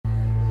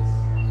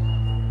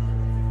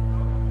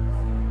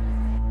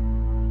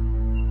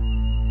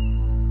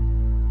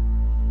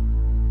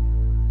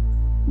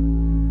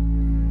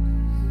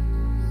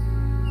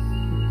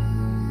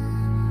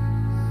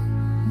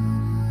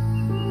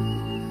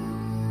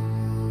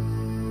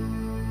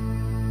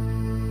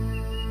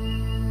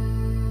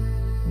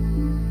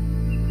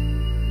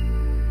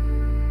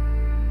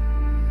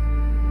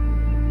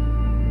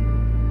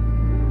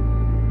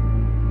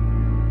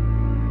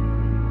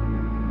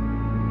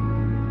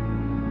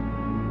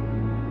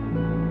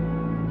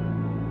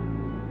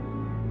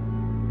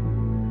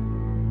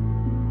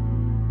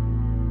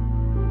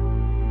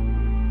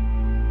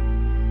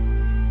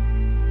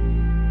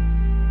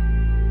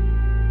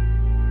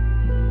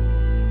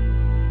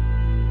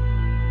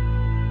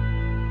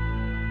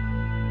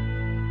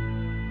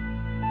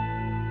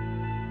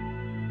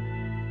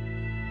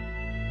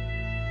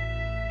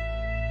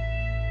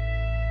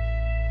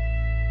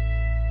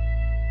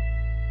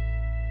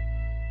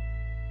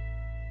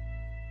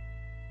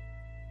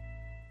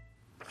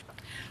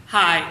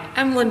Hi,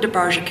 I'm Linda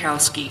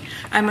Barzakowski.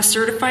 I'm a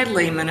certified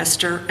lay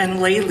minister and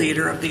lay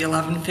leader of the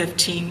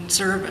 11:15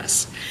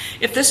 service.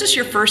 If this is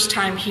your first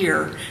time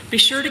here, be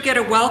sure to get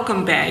a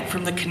welcome bag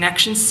from the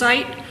Connection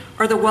site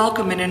or the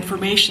Welcome and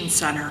Information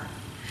Center.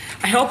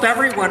 I hope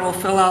everyone will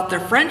fill out their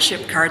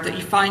friendship card that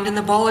you find in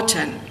the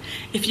bulletin.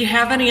 If you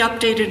have any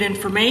updated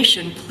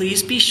information,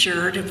 please be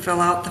sure to fill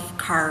out the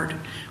card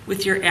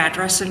with your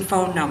address and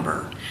phone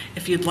number.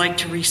 If you'd like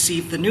to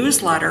receive the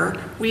newsletter,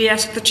 we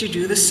ask that you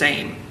do the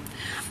same.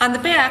 On the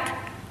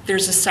back,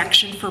 there's a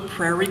section for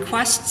prayer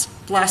requests,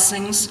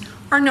 blessings,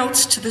 or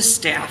notes to the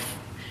staff.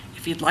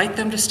 If you'd like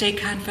them to stay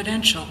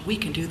confidential, we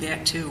can do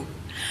that too.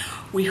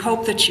 We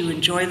hope that you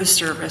enjoy the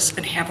service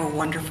and have a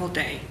wonderful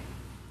day.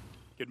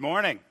 Good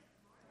morning.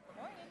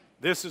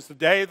 This is the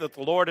day that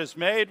the Lord has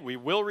made. We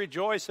will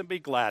rejoice and be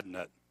glad in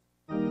it.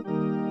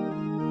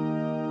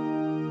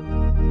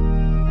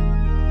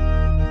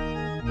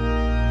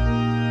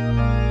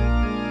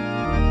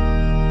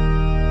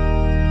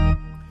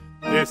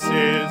 This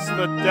is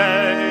the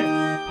day.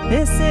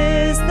 This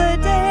is the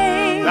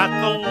day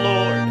that the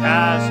Lord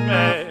has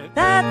made.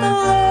 That the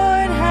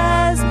Lord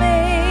has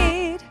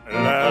made.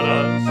 Let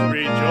us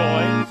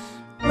rejoice.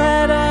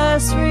 Let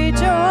us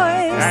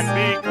rejoice. And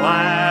be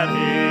glad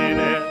in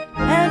it.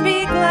 And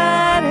be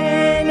glad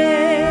in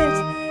it.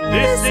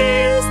 This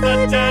is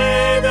the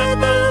day that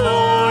the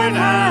Lord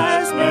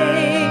has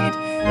made.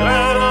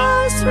 Let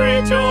us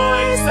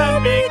rejoice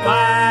and be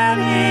glad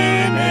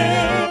in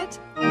it.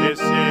 This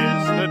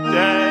is the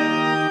day.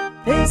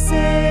 This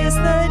is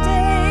the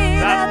day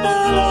that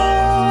the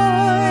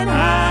Lord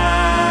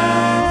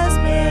has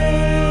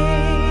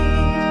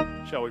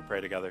made. Shall we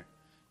pray together?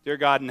 Dear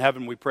God in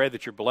heaven, we pray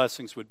that your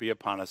blessings would be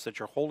upon us, that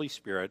your Holy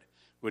Spirit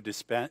would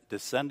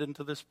descend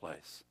into this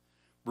place.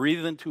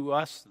 Breathe into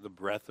us the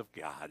breath of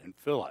God and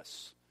fill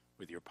us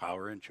with your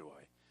power and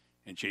joy.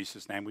 In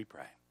Jesus' name we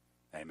pray.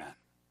 Amen.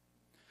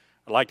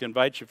 I'd like to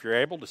invite you, if you're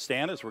able, to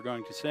stand as we're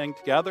going to sing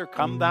together,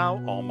 Come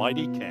Thou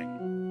Almighty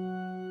King.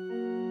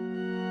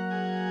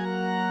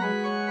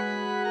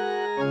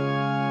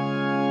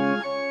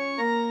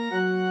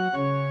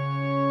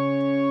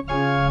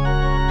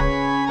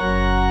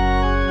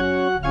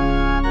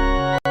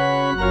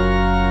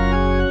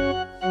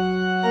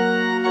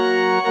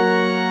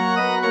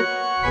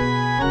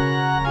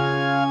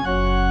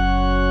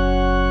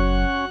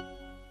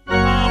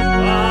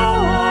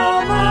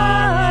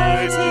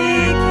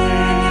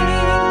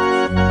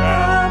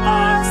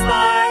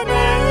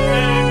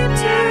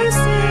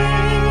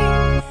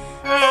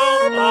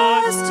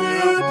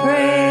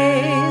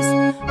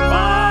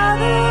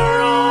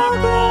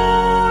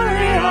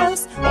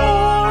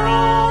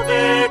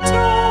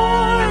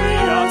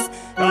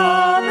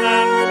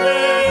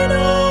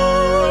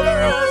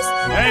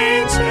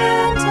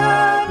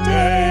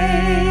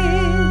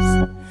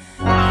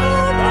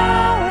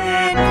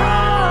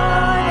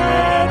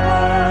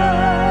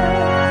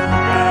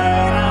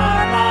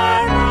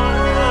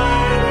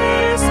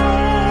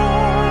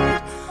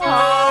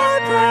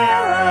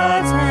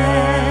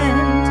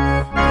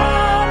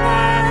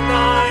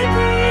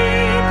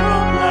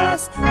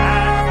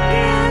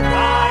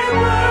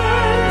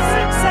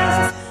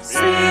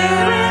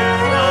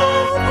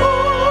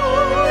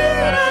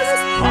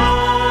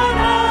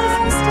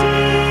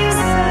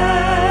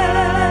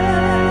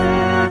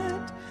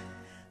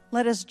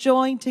 Let us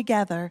join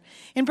together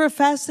in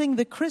professing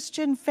the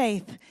Christian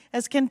faith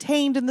as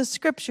contained in the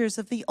scriptures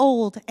of the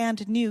Old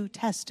and New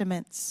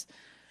Testaments.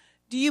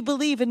 Do you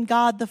believe in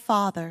God the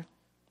Father?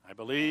 I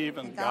believe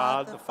in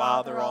God the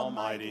Father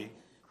Almighty,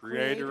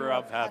 creator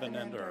of heaven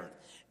and earth.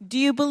 Do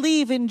you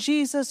believe in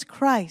Jesus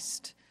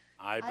Christ?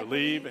 I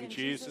believe in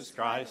Jesus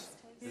Christ,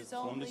 his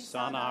only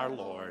Son, our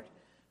Lord,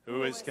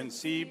 who is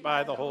conceived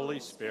by the Holy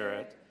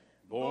Spirit,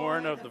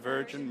 born of the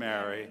Virgin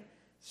Mary,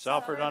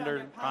 suffered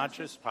under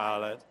Pontius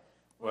Pilate,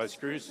 was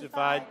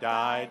crucified,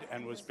 died,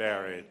 and was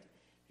buried.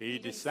 He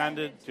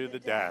descended to the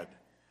dead.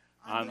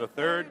 On the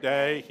third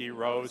day he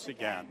rose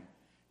again.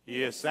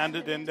 He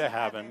ascended into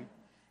heaven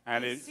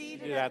and is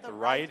seated at the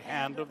right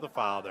hand of the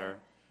Father,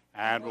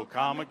 and will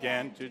come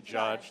again to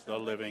judge the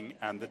living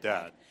and the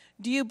dead.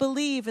 Do you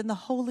believe in the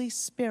Holy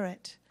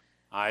Spirit?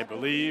 I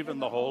believe in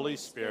the Holy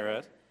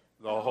Spirit,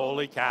 the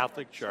Holy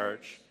Catholic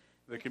Church,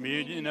 the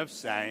communion of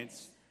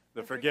saints,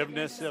 the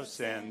forgiveness of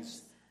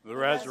sins, the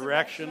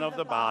resurrection of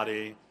the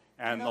body,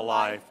 and the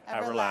life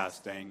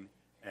everlasting.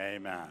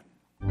 Amen.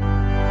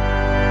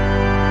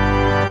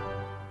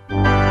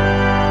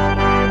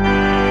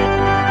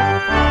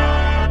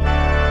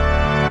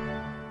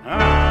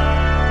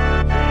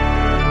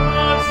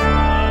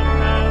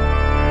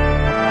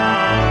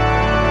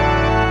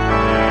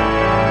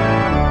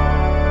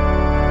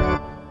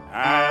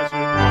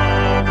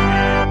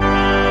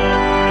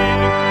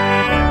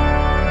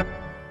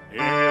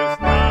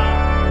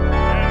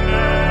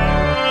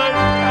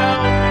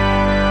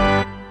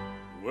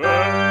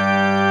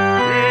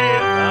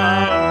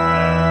 Without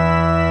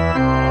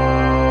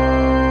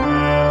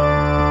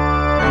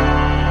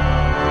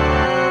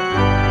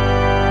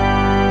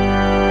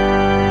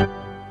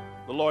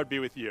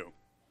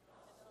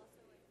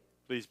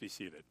Please be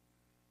seated.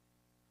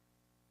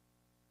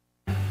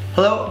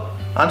 Hello,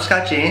 I'm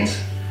Scott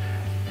Janes.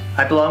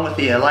 I belong with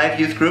the Alive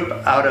Youth Group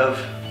out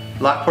of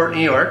Lockport, New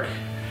York.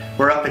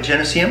 We're up at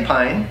Genesee and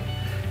Pine.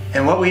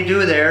 And what we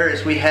do there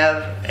is we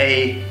have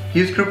a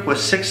youth group with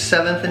 6th,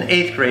 7th, and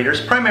 8th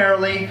graders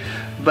primarily,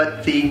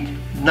 but the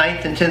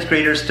 9th and 10th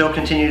graders still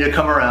continue to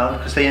come around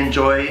because they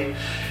enjoy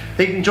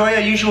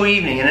a usual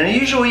evening. And in a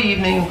usual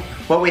evening,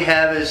 what we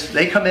have is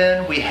they come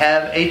in, we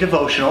have a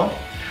devotional,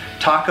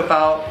 talk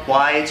about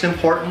why it's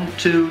important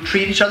to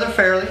treat each other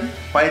fairly,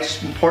 why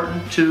it's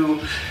important to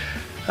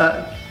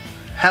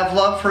have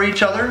love for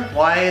each other,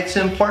 why it's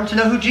important to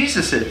know who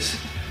Jesus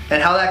is,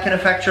 and how that can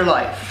affect your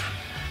life.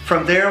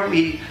 From there,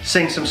 we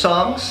sing some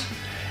songs,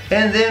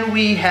 and then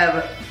we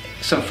have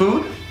some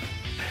food,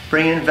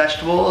 bring in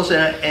vegetables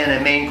and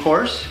a main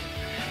course,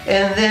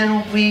 and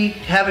then we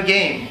have a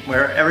game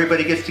where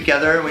everybody gets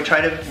together and we try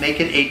to make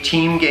it a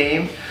team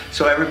game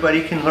so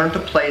everybody can learn to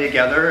play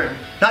together and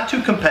not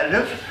too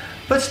competitive,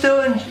 but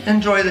still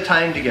enjoy the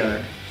time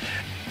together.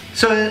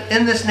 So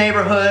in this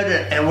neighborhood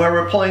and where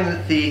we're pulling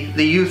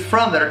the youth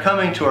from that are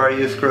coming to our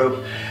youth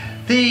group,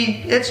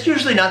 it's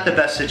usually not the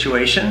best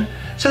situation.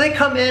 So they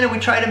come in and we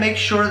try to make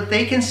sure that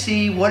they can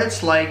see what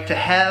it's like to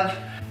have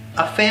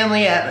a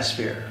family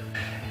atmosphere.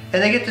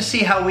 And they get to see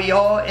how we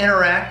all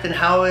interact and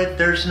how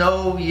there's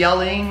no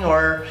yelling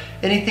or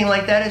anything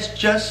like that. It's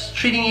just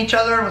treating each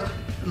other with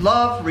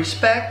love,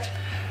 respect,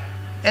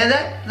 and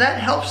that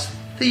helps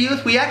the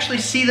youth. We actually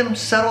see them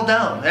settle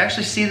down. We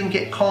actually see them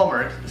get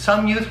calmer.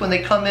 Some youth, when they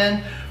come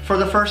in for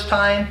the first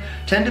time,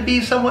 tend to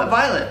be somewhat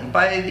violent. And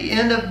by the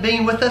end of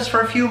being with us for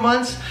a few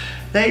months,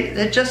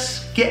 they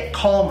just get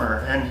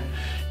calmer, and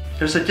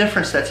there's a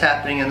difference that's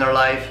happening in their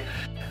life.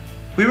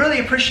 We really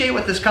appreciate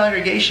what this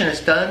congregation has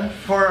done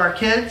for our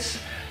kids.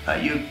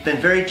 You've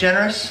been very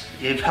generous.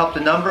 You've helped a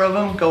number of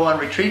them go on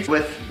retreats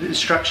with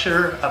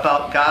structure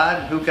about God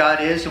and who God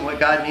is and what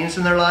God means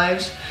in their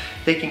lives.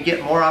 They can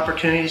get more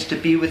opportunities to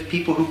be with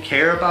people who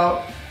care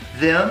about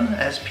them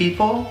as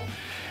people.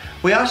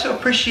 We also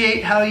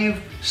appreciate how you've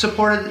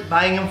supported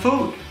buying them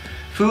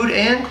food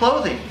and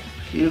clothing.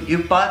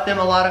 You've bought them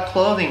a lot of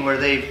clothing where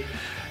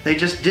they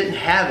just didn't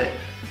have it.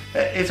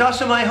 It's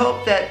also my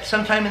hope that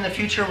sometime in the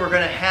future we're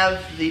going to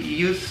have the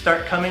youth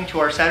start coming to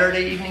our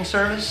Saturday evening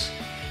service.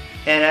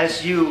 And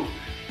as you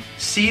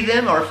see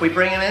them, or if we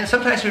bring them in,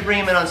 sometimes we bring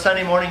them in on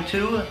Sunday morning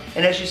too,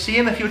 and as you see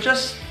them, if you'll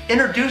just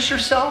introduce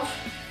yourself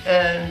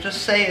and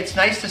just say, it's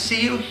nice to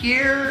see you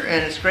here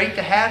and it's great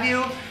to have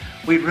you,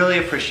 we'd really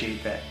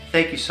appreciate that.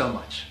 Thank you so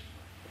much.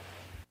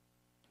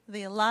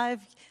 The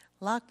Alive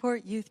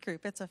Lockport Youth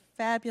Group. It's a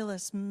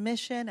fabulous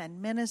mission and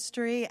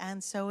ministry,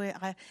 and so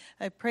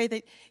I pray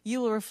that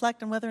you will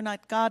reflect on whether or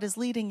not God is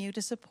leading you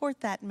to support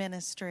that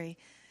ministry.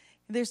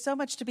 There's so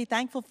much to be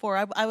thankful for.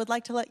 I would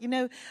like to let you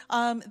know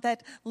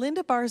that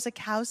Linda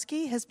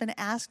Barzakowski has been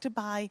asked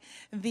by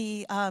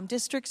the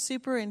district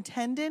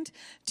superintendent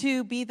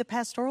to be the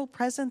pastoral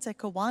presence at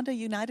Gowanda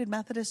United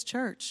Methodist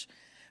Church,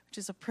 which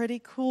is a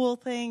pretty cool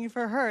thing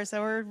for her. So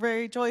we're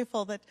very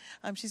joyful that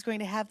she's going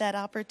to have that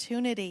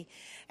opportunity.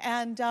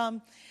 And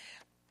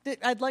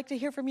I'd like to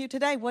hear from you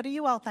today. What are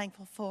you all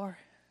thankful for?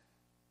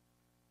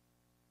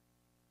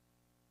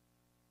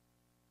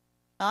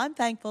 I'm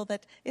thankful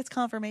that it's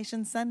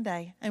Confirmation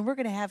Sunday, and we're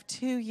going to have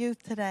 2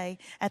 youth today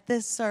at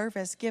this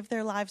service give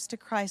their lives to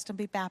Christ and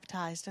be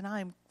baptized, and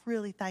I'm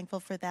really thankful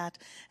for that.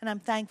 And I'm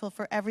thankful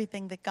for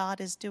everything that God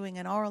is doing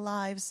in our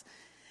lives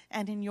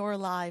and in your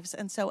lives.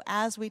 And so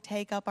as we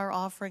take up our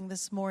offering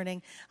this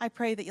morning, I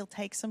pray that you'll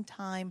take some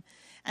time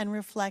and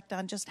reflect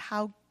on just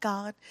how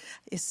God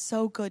is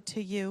so good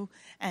to you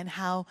and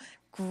how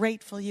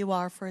grateful you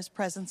are for his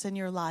presence in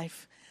your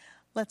life.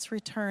 Let's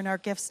return our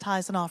gifts,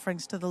 tithes, and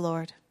offerings to the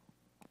Lord.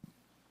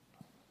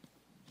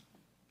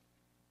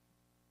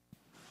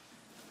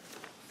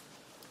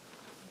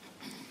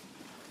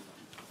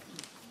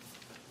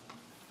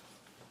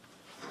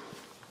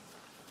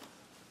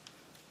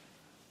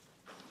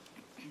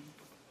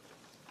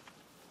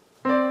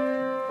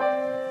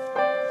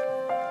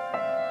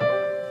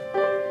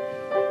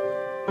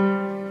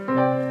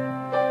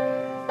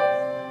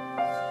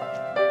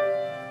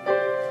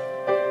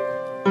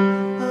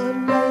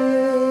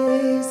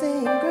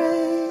 Amazing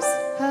grace,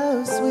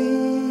 how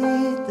sweet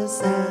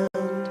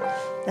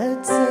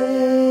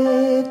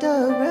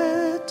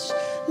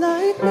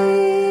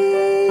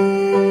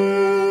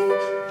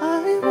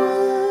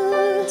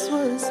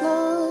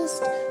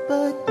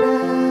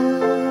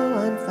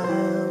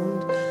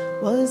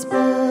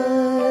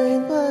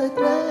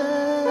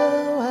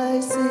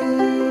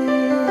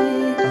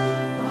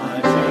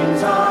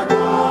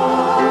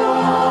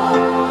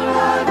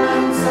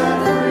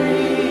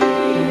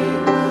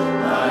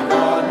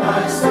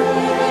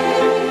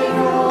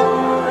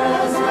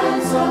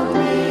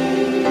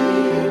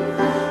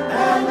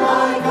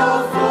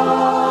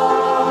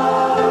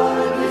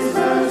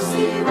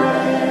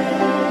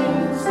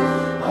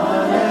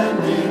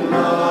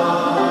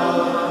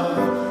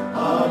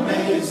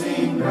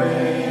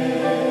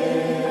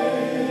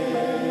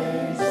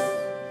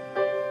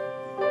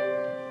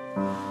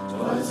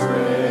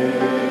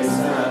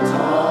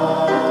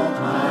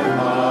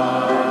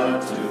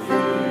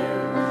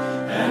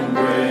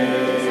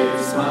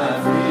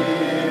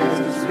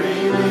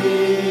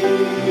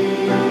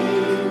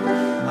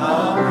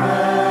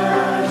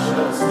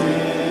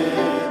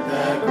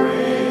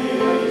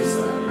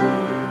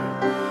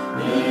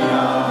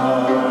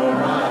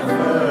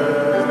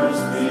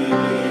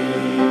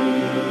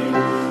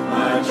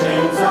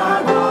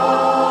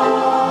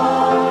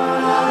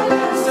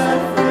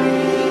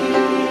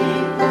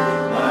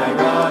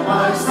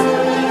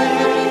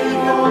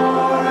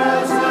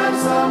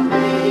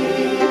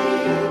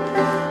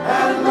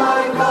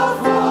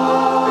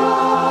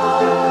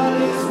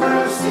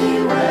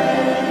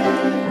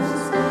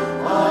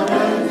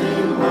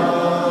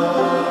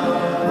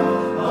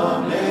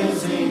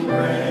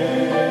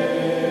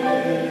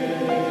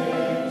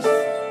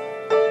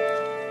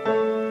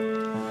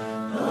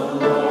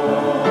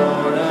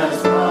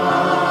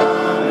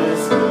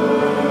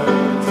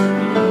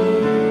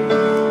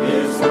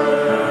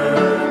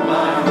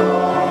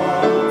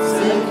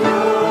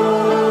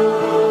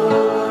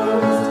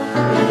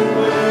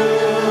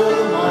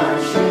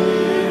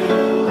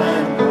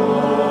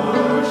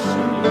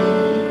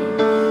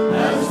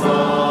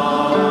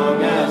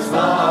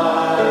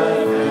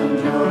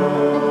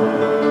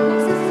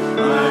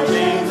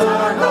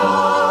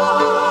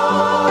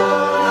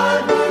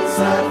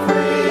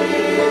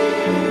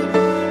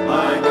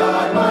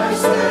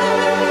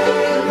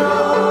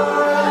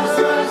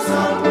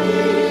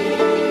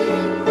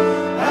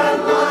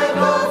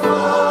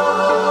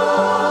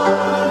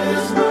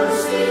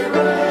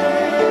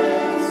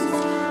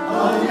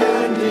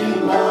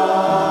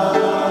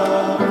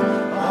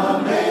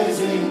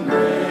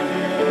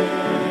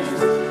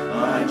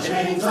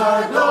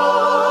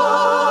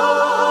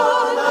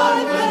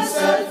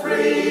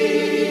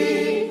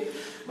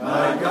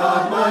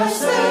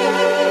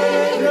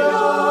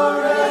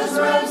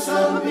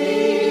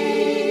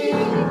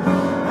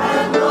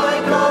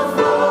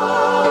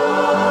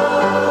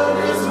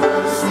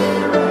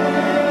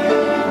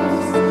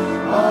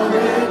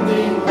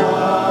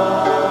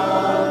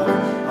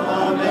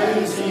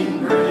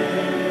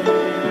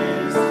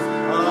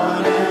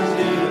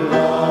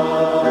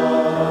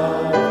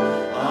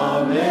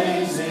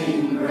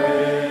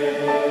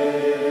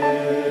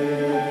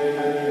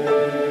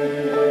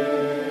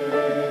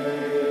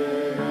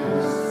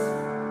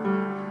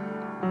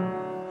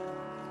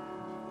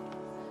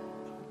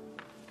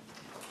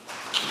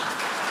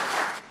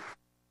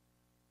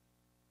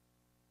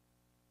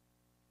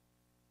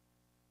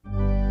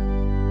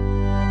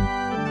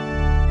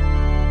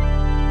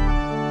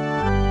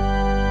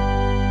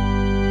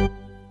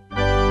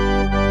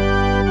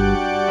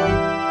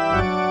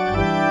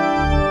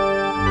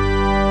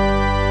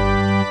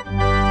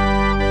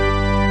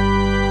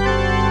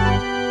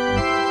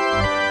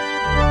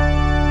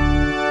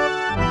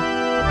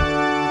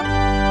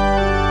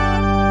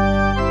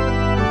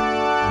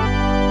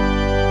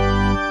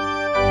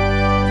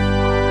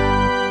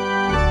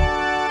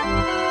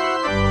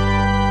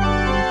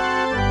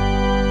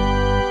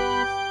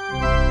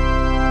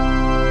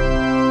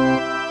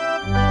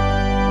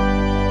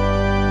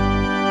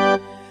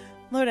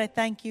Lord, I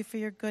thank you for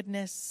your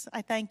goodness.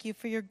 I thank you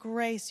for your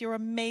grace, your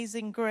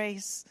amazing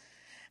grace.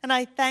 And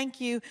I thank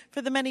you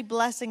for the many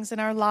blessings in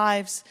our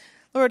lives.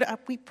 Lord,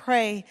 we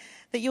pray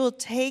that you will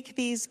take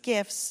these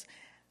gifts,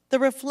 the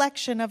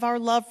reflection of our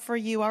love for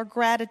you, our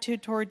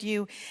gratitude toward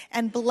you,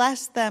 and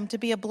bless them to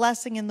be a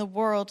blessing in the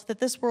world,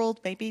 that this world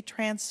may be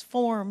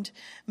transformed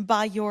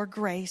by your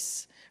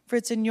grace. For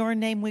it's in your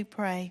name we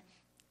pray.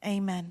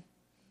 Amen.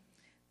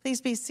 Please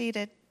be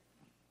seated.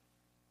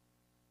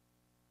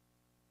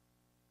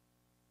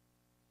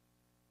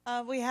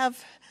 We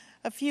have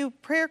a few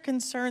prayer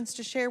concerns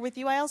to share with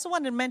you. I also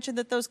wanted to mention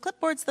that those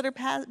clipboards that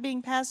are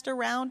being passed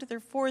around, they're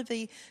for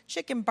the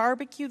chicken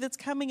barbecue that's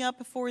coming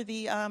up for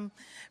the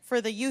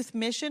youth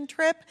mission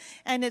trip.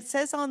 And it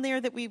says on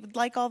there that we would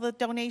like all the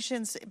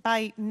donations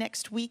by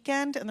next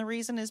weekend. And the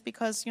reason is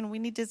because, we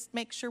need to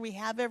make sure we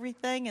have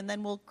everything, and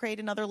then we'll create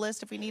another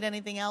list if we need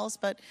anything else.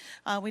 But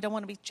we don't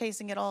want to be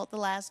chasing it all at the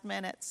last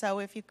minute. So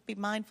if you could be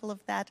mindful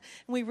of that,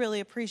 and we really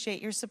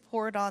appreciate your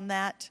support on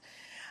that.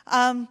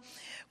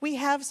 We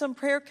have some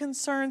prayer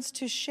concerns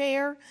to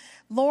share.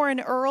 Lauren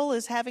Earl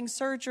is having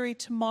surgery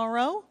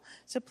tomorrow,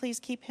 so please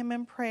keep him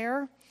in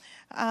prayer.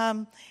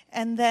 And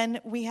then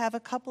we have a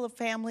couple of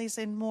families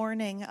in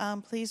mourning.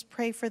 Please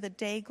pray for the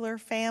Dagler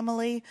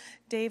family.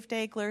 Dave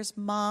Dagler's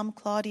mom,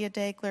 Claudia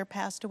Dagler,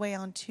 passed away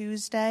on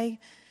Tuesday.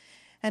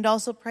 And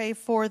also pray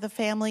for the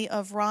family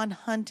of Ron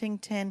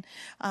Huntington.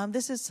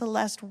 This is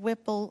Celeste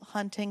Whipple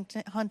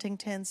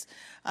Huntington's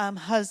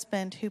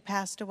husband, who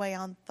passed away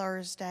on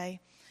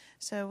Thursday.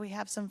 So we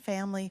have some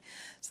family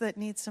that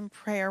need some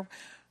prayer.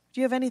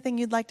 Do you have anything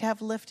you'd like to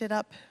have lifted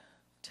up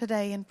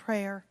today in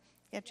prayer?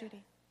 Yeah,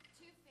 Judy.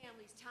 Two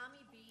families.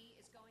 Tommy B.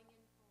 is going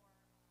in for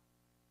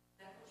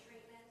medical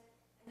treatment.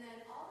 And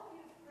then all of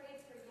you have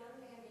prayed for a young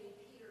man named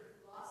Peter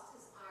who lost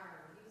his arm.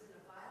 He was in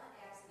a violent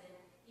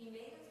accident. He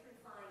made it through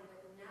fine,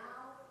 but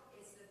now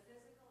it's the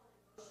physical and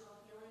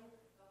emotional healing.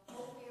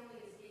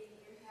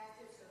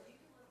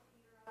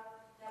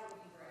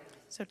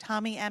 So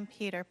Tommy and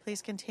Peter,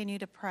 please continue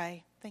to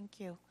pray. Thank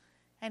you.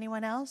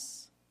 Anyone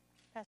else?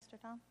 Pastor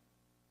Tom?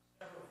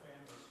 Several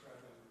families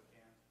struggling with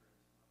cancer.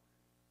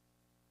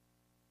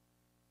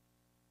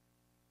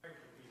 Pray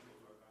for people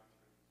who are going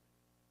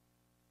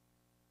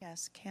through.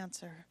 Yes,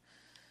 cancer.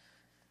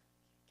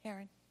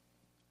 Karen?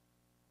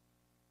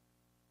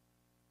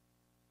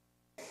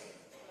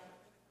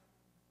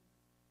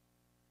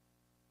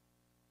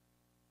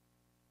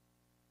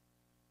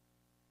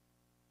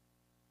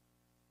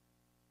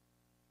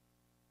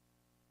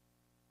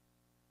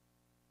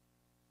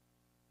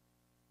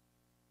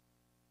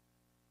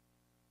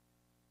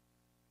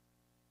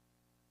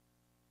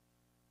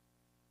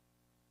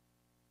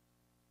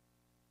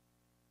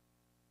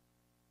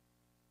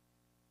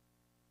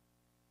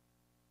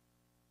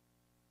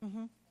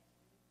 Mm-hmm.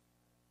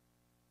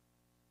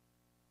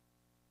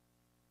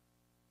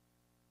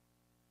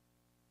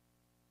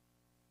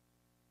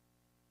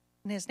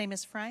 And his name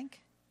is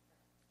Frank?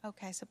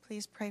 Okay, so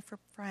please pray for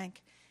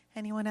Frank.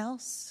 Anyone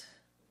else?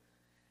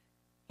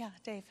 Yeah,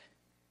 Dave.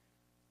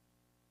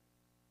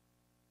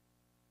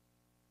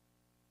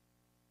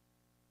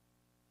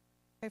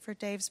 Pray for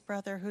Dave's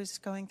brother who's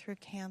going through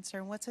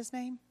cancer. What's his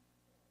name?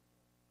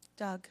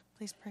 Doug.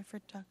 Please pray for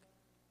Doug.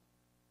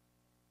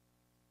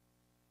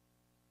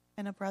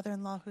 And a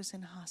brother-in-law who's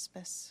in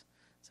hospice.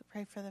 So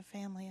pray for the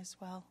family as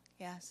well.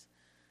 Yes.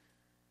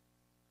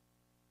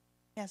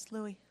 Yes,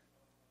 Louis.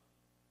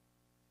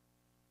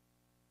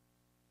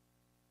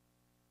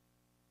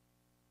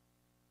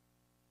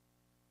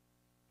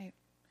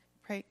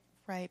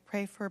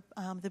 Pray for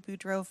the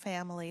Boudreaux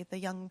family. The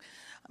young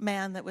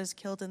man that was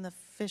killed in the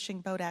fishing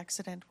boat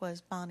accident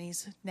was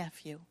Bonnie's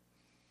nephew.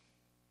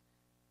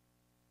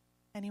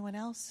 Anyone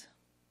else?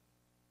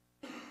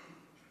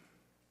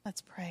 Let's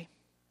pray.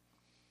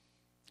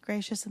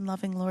 Gracious and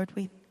loving Lord,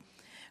 we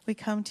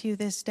come to you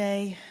this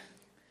day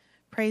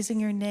praising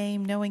your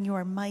name, knowing you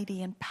are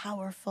mighty and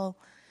powerful.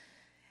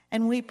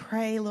 And we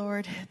pray,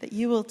 Lord, that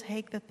you will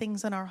take the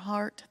things in our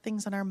heart,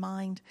 things in our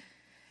mind,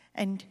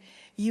 and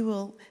you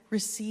will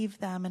receive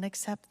them and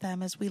accept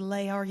them as we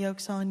lay our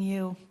yokes on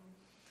you.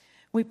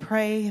 We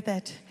pray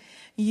that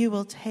you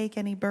will take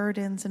any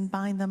burdens and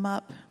bind them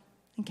up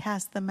and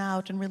cast them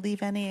out and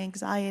relieve any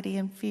anxiety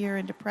and fear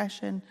and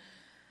depression,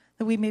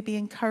 that we may be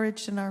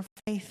encouraged in our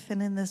faith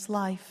and in this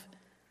life.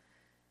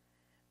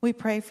 We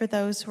pray for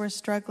those who are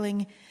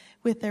struggling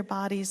with their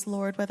bodies,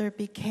 Lord, whether it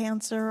be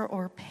cancer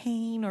or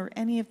pain or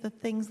any of the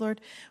things, Lord.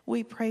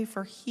 We pray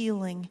for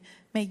healing.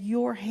 May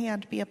your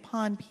hand be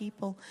upon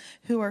people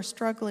who are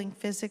struggling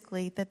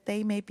physically, that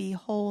they may be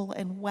whole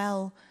and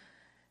well.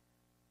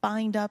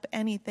 Bind up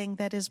anything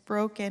that is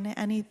broken,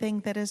 anything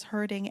that is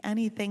hurting,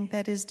 anything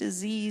that is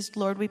diseased.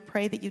 Lord, we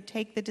pray that you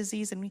take the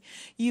disease and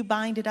you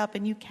bind it up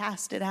and you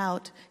cast it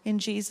out in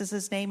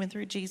Jesus' name and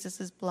through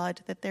Jesus'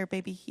 blood, that there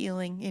may be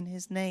healing in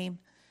his name.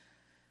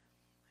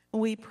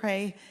 We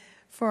pray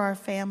for our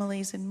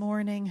families in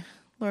mourning.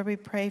 Lord, we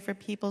pray for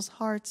people's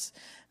hearts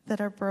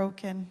that are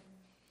broken.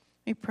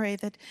 We pray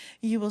that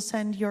you will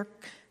send your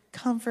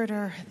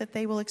comforter, that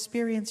they will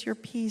experience your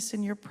peace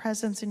and your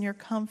presence and your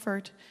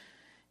comfort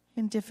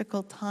in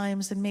difficult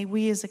times. And may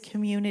we as a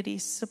community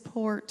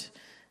support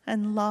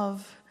and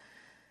love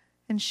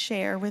and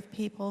share with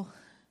people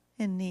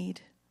in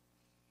need.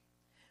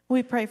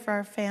 We pray for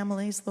our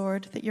families,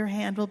 Lord, that your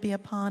hand will be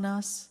upon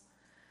us,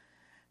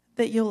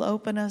 that you'll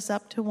open us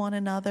up to one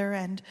another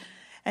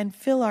and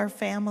fill our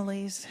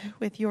families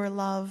with your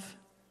love.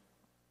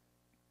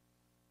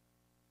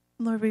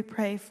 Lord, we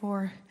pray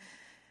for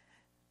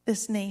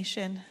this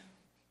nation,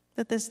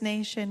 that this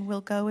nation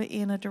will go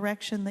in a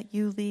direction that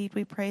you lead.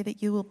 We pray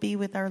that you will be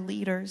with our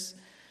leaders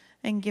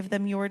and give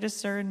them your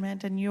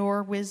discernment and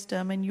your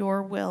wisdom and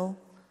your will.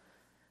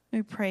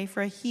 We pray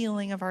for a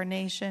healing of our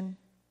nation.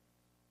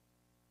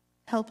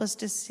 Help us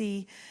to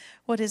see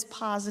what is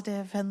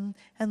positive and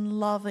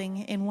loving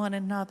in one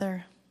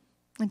another,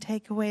 and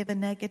take away the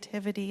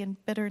negativity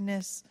and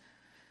bitterness.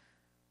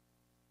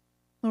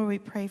 Lord, we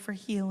pray for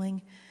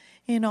healing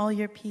in all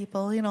your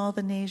people, in all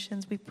the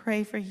nations. We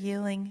pray for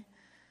healing.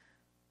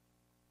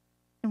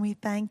 And we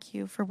thank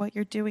you for what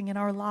you're doing in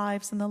our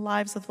lives and the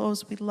lives of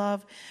those we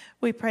love.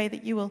 We pray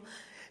that you will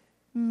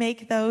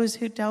make those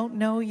who don't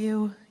know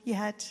you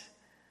yet,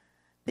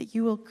 that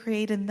you will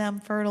create in them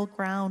fertile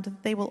ground,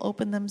 that they will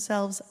open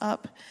themselves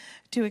up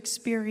to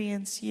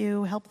experience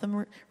you, help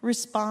them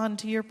respond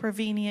to your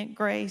prevenient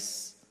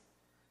grace.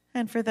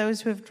 And for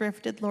those who have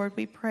drifted, Lord,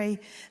 we pray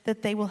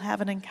that they will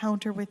have an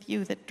encounter with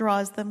you that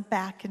draws them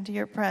back into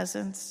your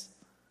presence.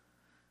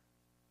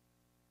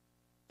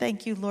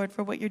 Thank you, Lord,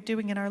 for what you're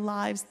doing in our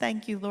lives.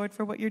 Thank you, Lord,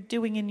 for what you're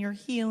doing in your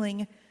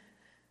healing.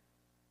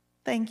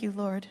 Thank you,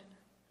 Lord,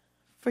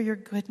 for your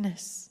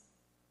goodness.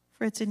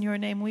 For it's in your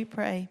name we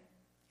pray.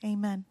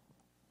 Amen.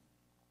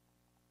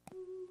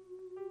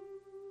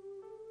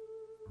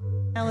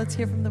 Now let's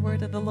hear from the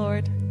word of the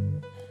Lord.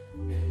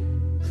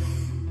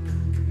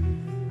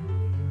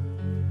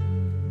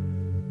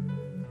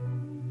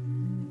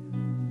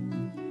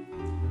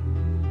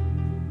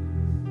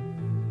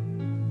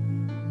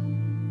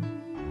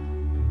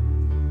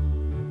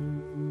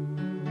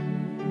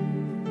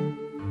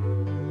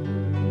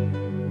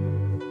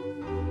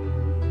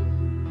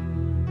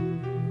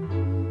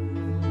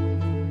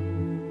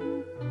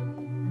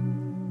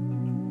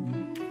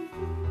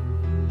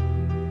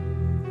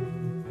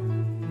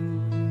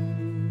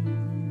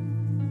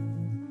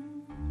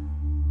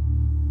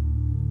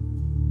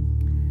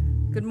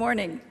 Good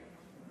morning.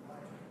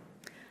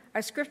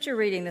 Our scripture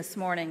reading this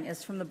morning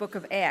is from the book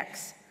of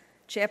Acts,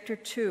 chapter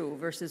 2,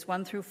 verses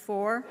 1 through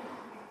 4,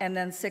 and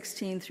then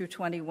 16 through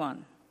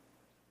 21.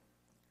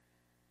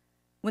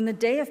 When the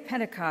day of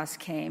Pentecost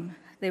came,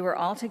 they were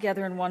all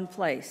together in one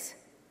place.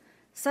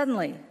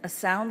 Suddenly, a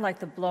sound like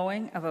the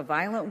blowing of a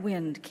violent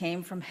wind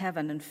came from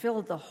heaven and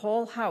filled the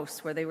whole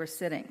house where they were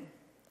sitting.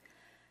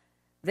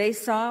 They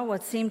saw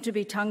what seemed to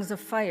be tongues of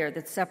fire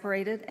that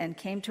separated and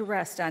came to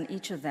rest on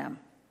each of them.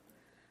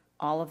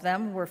 All of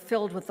them were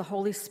filled with the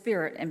Holy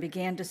Spirit and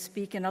began to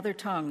speak in other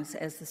tongues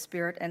as the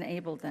Spirit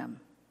enabled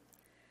them.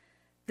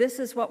 This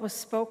is what was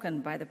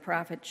spoken by the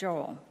prophet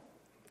Joel.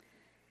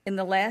 In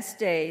the last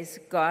days,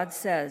 God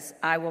says,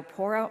 I will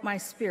pour out my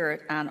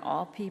Spirit on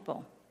all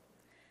people.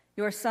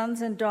 Your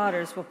sons and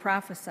daughters will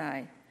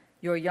prophesy.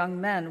 Your young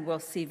men will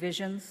see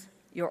visions.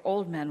 Your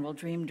old men will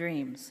dream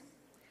dreams.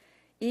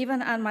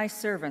 Even on my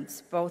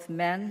servants, both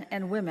men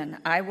and women,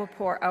 I will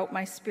pour out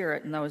my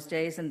Spirit in those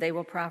days, and they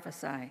will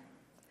prophesy.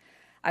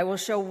 I will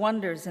show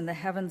wonders in the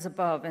heavens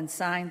above and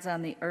signs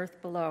on the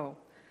earth below,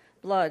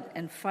 blood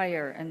and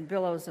fire and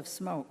billows of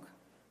smoke.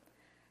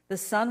 The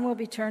sun will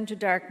be turned to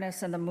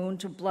darkness and the moon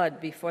to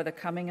blood before the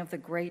coming of the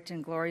great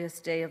and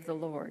glorious day of the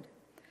Lord.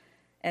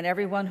 And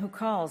everyone who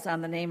calls on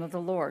the name of the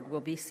Lord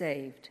will be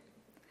saved.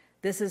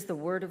 This is the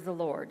word of the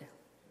Lord.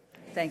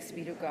 Thanks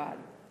be to God.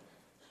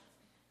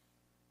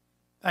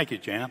 Thank you,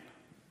 Jan.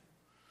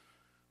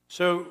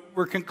 So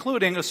we're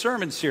concluding a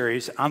sermon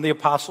series on the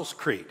Apostles'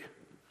 Creed.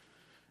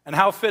 And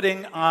how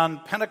fitting on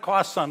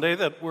Pentecost Sunday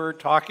that we're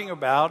talking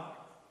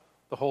about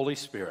the Holy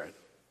Spirit.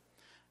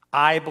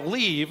 I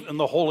believe in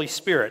the Holy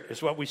Spirit is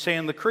what we say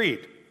in the Creed.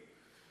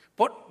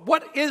 But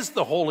what is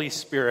the Holy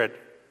Spirit?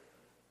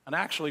 And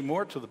actually,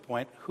 more to the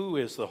point, who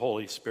is the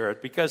Holy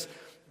Spirit? Because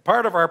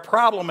part of our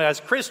problem as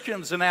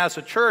Christians and as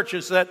a church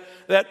is that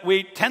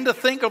we tend to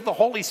think of the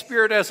Holy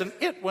Spirit as an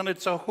it when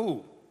it's a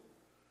who.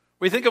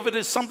 We think of it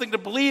as something to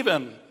believe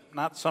in,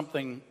 not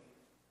something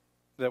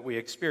that we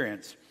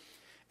experience.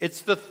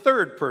 It's the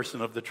third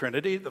person of the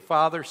Trinity, the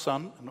Father,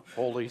 Son, and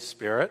Holy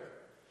Spirit.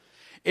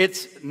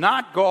 It's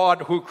not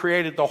God who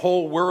created the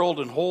whole world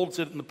and holds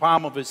it in the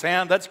palm of his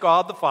hand. That's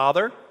God the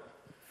Father.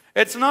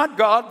 It's not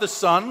God the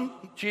Son,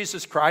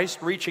 Jesus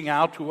Christ, reaching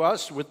out to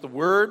us with the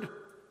Word.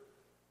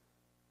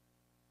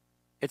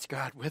 It's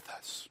God with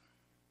us.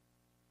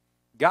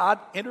 God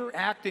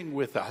interacting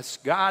with us.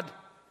 God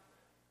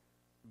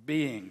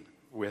being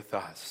with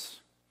us.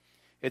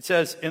 It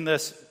says in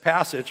this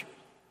passage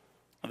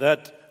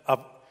that a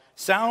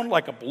sound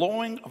like a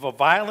blowing of a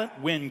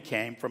violent wind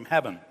came from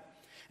heaven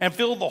and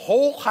filled the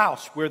whole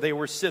house where they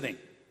were sitting.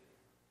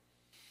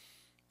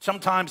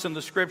 Sometimes in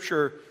the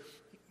scripture,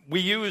 we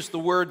use the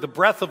word the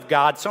breath of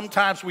God.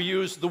 Sometimes we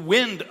use the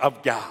wind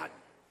of God.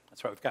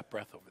 That's right, we've got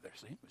breath over there.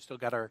 See, we still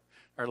got our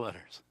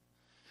letters.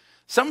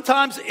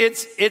 Sometimes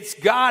it's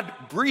God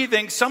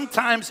breathing.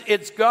 Sometimes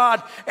it's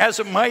God as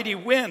a mighty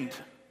wind.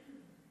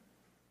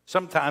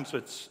 Sometimes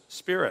it's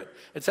spirit.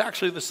 It's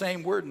actually the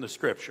same word in the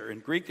scripture. In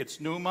Greek, it's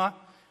pneuma,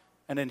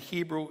 and in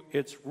Hebrew,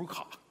 it's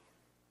ruach.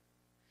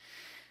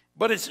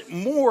 But it's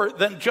more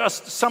than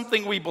just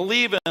something we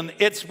believe in.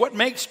 It's what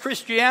makes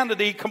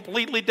Christianity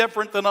completely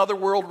different than other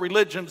world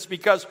religions,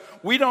 because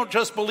we don't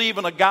just believe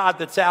in a God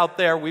that's out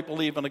there. We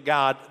believe in a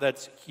God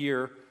that's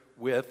here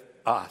with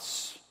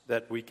us,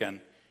 that we can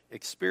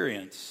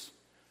experience.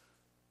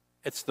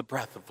 It's the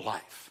breath of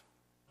life.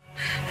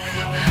 1,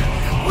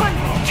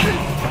 2, 3,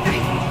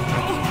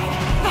 4,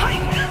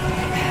 5.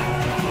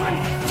 1,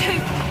 2,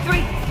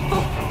 3,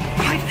 4,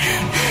 5.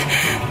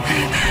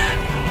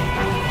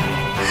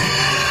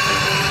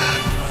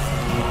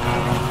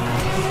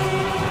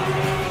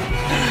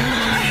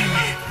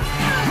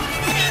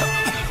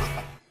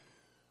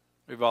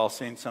 We've all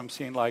seen some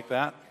scene like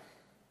that.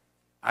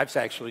 I've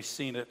actually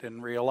seen it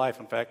in real life.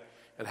 In fact,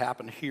 it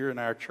happened here in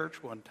our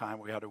church one time.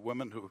 We had a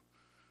woman who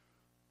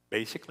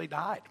basically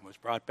died and was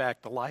brought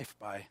back to life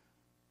by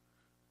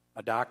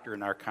a doctor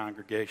in our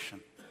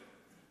congregation.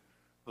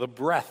 The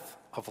breath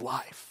of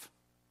life.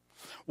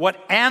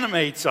 What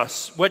animates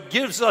us, what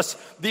gives us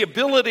the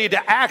ability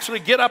to actually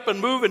get up and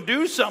move and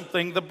do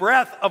something, the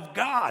breath of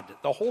God,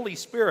 the Holy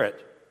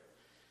Spirit.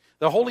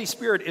 The Holy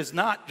Spirit is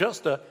not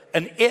just an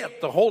it.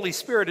 The Holy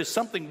Spirit is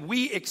something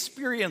we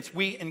experience,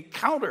 we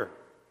encounter.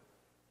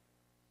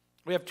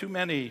 We have too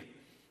many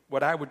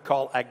what I would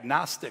call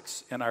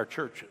agnostics in our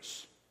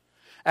churches.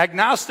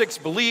 Agnostics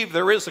believe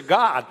there is a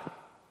God,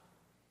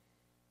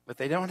 but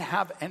they don't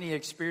have any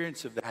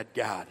experience of that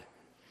God.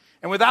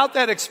 And without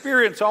that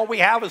experience, all we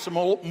have is a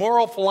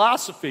moral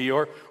philosophy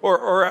or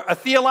a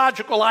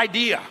theological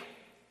idea.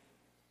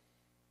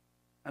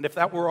 And if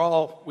that were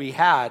all we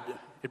had,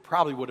 it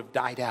probably would have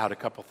died out a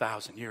couple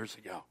thousand years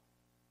ago.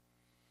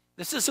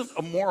 This isn't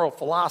a moral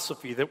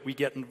philosophy that we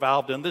get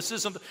involved in. This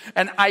isn't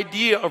an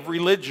idea of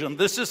religion.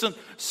 This isn't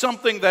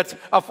something that's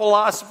a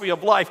philosophy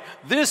of life.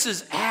 This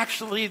is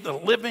actually the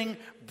living,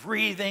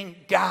 breathing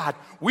God.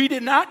 We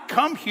did not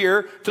come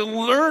here to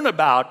learn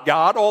about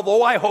God,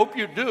 although I hope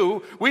you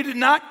do. We did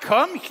not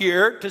come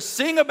here to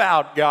sing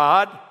about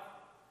God.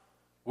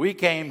 We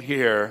came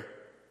here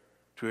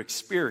to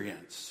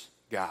experience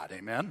God,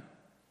 amen?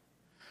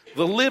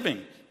 The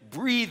living,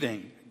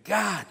 breathing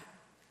God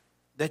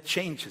that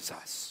changes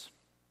us.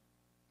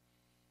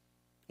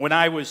 When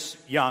I was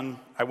young,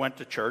 I went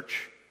to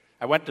church.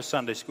 I went to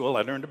Sunday school.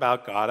 I learned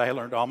about God. I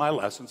learned all my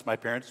lessons. My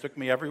parents took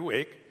me every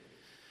week.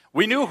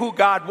 We knew who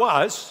God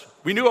was.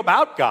 We knew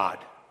about God.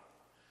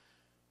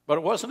 But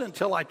it wasn't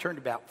until I turned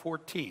about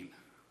 14.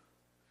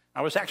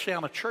 I was actually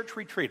on a church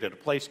retreat at a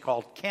place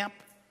called Camp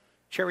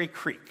Cherry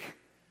Creek.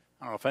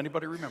 I don't know if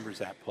anybody remembers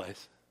that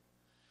place.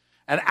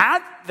 And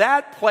at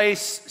that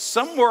place,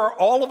 somewhere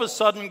all of a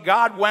sudden,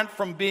 God went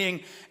from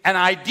being an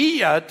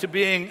idea to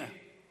being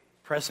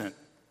present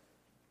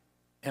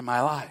in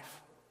my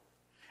life.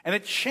 And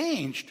it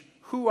changed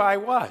who I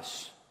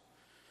was.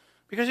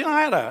 Because,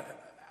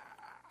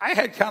 I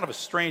had kind of a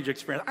strange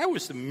experience. I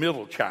was the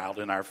middle child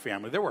in our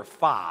family. There were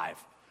 5.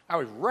 I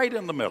was right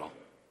in the middle.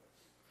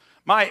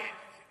 My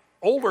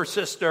older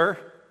sister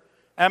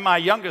and my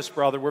youngest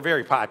brother were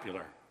very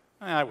popular.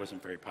 I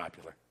wasn't very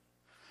popular.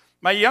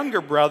 My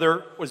younger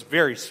brother was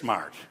very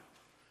smart.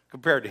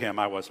 Compared to him,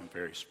 I wasn't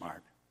very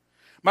smart.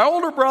 My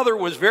older brother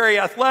was very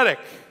athletic.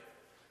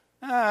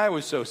 I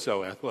was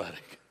so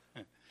athletic.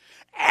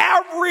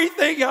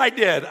 Everything I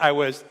did, I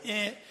was,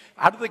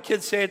 how do the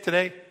kids say it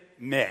today?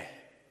 Meh.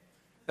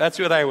 That's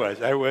what I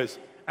was.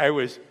 I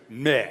was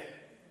meh.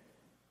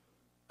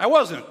 I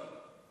wasn't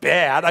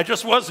bad. I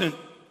just wasn't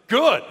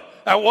good.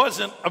 I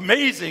wasn't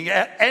amazing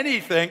at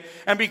anything.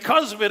 And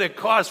because of it, it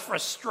caused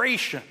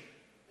frustration.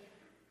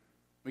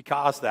 We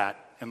cause that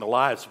in the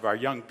lives of our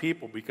young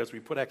people because we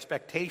put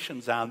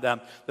expectations on them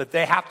that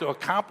they have to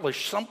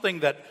accomplish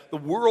something that the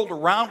world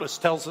around us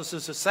tells us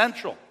is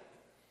essential.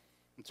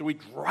 And so we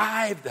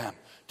drive them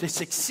to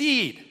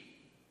succeed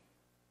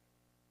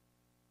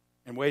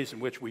in ways in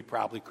which we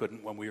probably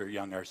couldn't when we were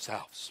young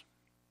ourselves.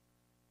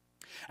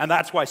 And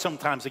that's why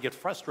sometimes they get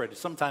frustrated,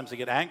 sometimes they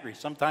get angry,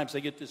 sometimes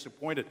they get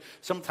disappointed,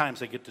 sometimes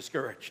they get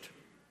discouraged.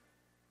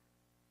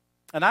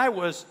 And I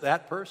was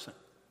that person.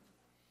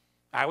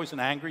 I was an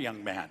angry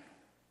young man.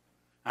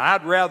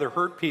 I'd rather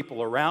hurt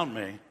people around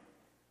me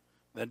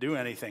than do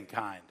anything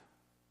kind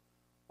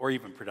or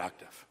even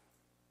productive.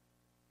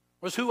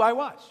 It was who I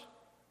was.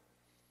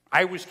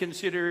 I was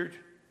considered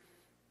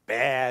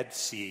bad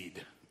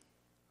seed.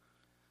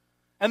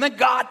 And then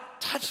God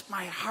touched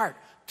my heart,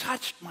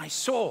 touched my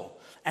soul,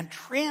 and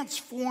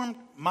transformed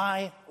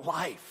my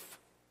life.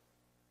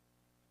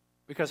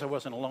 Because I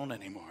wasn't alone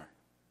anymore.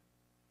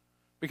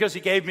 Because he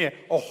gave me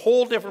a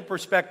whole different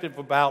perspective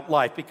about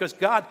life. Because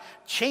God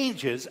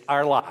changes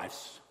our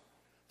lives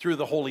through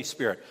the Holy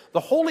Spirit. The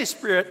Holy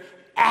Spirit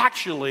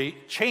actually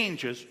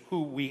changes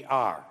who we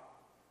are.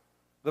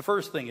 The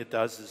first thing it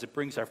does is it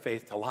brings our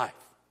faith to life.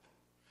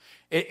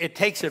 It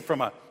takes it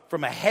from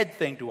a head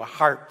thing to a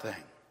heart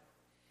thing.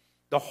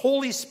 The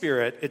Holy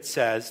Spirit, it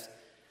says,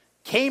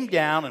 came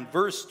down in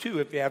verse 2,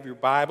 if you have your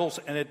Bibles,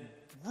 and it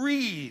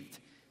breathed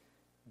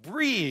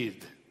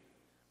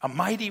a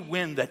mighty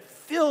wind that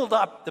filled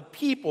up the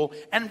people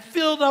and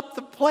filled up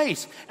the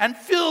place and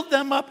filled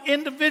them up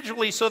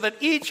individually so that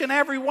each and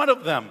every one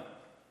of them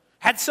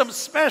had some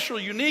special,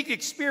 unique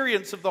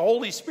experience of the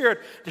Holy Spirit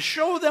to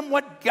show them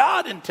what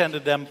God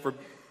intended them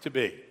to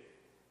be.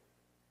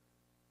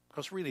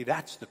 Because really,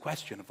 that's the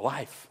question of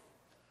life.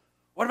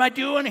 What am I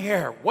doing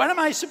here? What am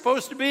I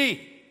supposed to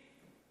be?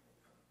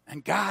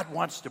 And God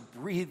wants to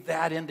breathe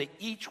that into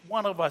each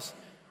one of us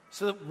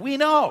so that we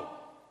know.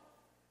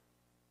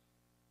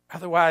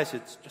 Otherwise,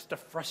 it's just a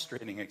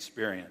frustrating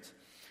experience.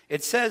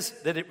 It says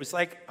that it was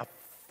like a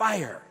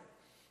fire.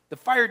 The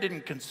fire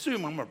didn't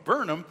consume them or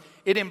burn them.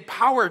 It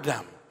empowered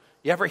them.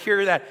 You ever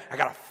hear that? I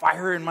got a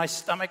fire in my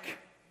stomach.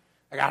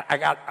 I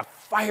got a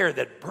fire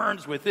that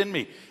burns within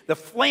me. The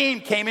flame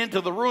came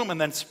into the room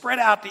and then spread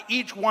out to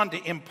each one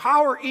to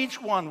empower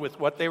each one with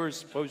what they were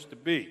supposed to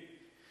be.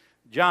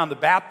 John the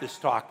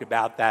Baptist talked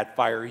about that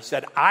fire. He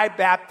said, I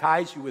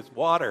baptize you with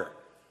water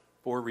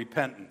for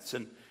repentance.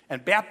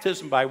 And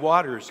baptism by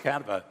water is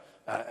kind of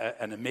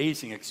an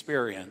amazing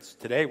experience.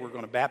 Today we're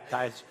going to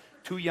baptize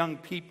 2 young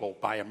people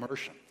by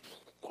immersion,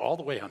 all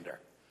the way under.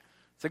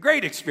 It's a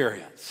great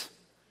experience.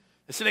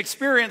 It's an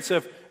experience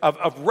of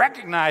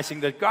recognizing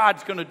that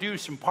God's going to do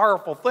some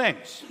powerful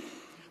things.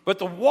 But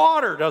the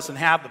water doesn't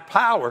have the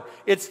power.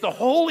 It's the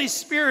Holy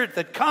Spirit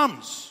that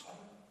comes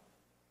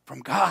from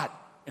God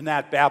in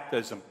that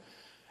baptism.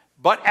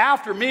 But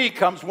after me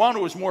comes one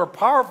who is more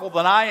powerful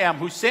than I am,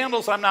 whose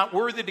sandals I'm not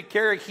worthy to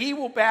carry. He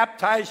will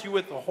baptize you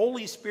with the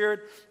Holy Spirit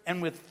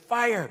and with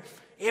fire.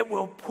 It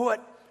will put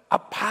a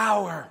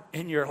power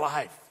in your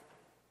life.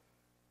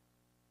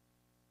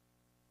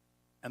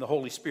 And the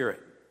Holy Spirit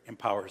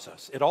empowers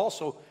us. It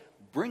also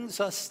brings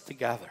us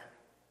together.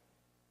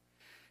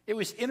 It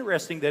was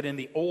interesting that in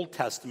the Old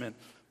Testament,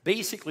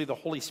 basically the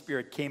Holy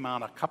Spirit came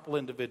on a couple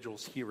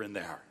individuals here and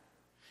there.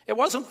 It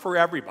wasn't for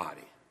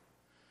everybody.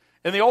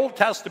 In the Old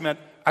Testament,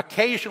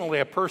 occasionally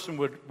a person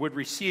would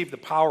receive the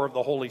power of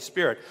the Holy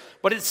Spirit.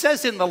 But it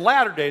says in the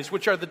latter days,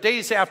 which are the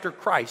days after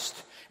Christ,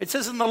 it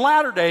says in the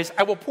latter days,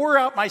 I will pour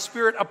out my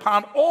Spirit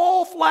upon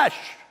all flesh.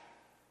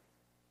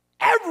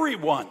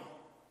 Everyone.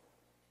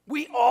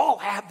 We all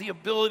have the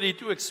ability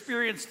to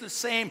experience the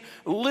same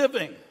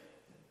living,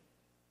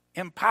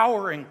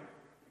 empowering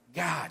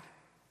God.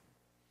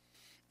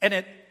 And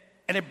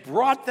it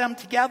brought them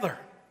together.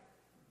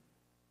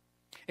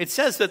 It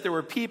says that there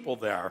were people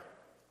there.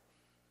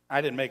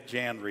 I didn't make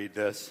Jan read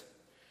this.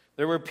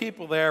 There were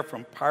people there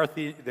from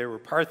there were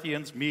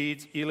Parthians,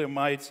 Medes,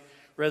 Elamites,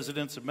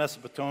 residents of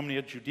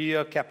Mesopotamia,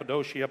 Judea,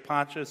 Cappadocia,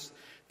 Pontus,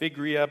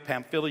 Phrygia,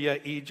 Pamphylia,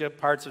 Egypt,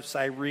 parts of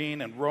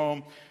Cyrene and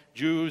Rome,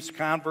 Jews,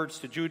 converts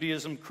to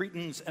Judaism,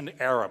 Cretans, and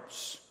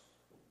Arabs.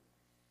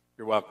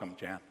 You're welcome,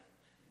 Jan.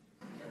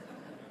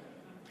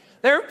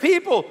 There are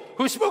people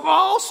who spoke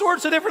all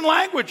sorts of different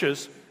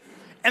languages,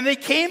 and they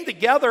came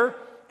together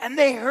and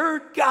they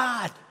heard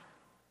God.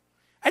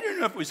 I don't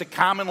know if it was a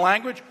common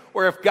language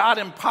or if God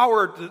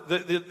empowered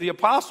the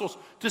apostles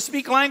to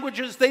speak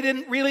languages they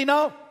didn't really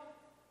know.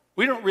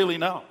 We don't really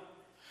know.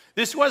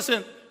 This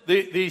wasn't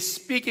the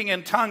speaking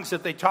in tongues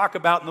that they talk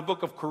about in the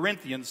book of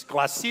Corinthians,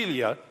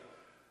 glossilia,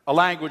 a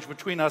language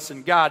between us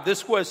and God.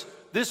 This was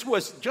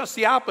just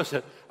the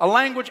opposite, a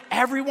language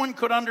everyone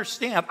could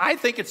understand. I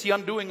think it's the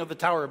undoing of the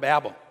Tower of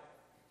Babel.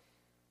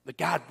 That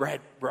God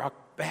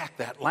brought back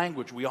that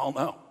language we all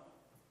know.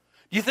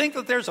 Do you think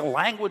that there's a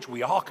language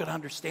we all could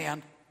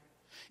understand?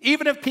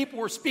 Even if people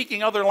were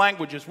speaking other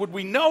languages, would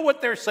we know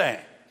what they're saying?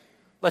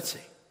 Let's see.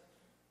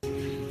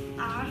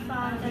 Our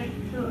Father,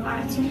 who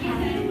art in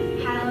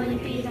heaven,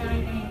 hallowed be thy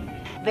name.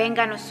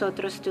 Venga a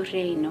nosotros tu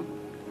reino.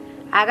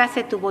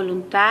 Hágase tu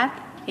voluntad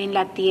en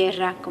la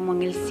tierra como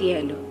en el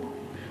cielo.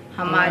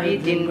 हमारी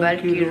दिन भर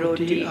की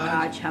रोटी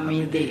आज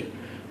हमें दे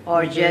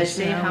और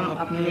जैसे हम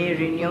अपने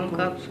ऋणियों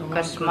का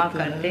कसमा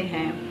करते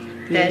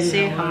हैं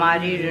तैसे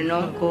हमारी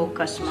ऋणों को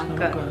कसमा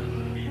कर.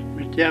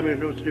 Mettiamo i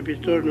nostri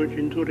pittori non ci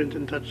indurre in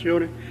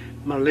tentazione,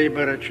 ma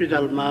liberaci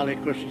dal male,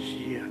 così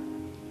sia.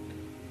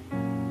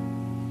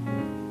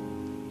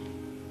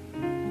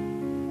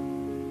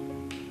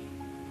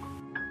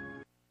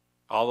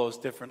 All those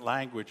different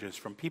languages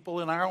from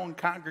people in our own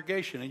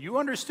congregation, and you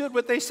understood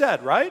what they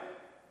said, right?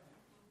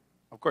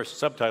 Of course,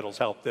 subtitles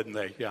helped, didn't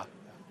they? Yeah.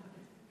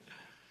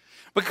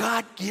 But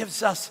God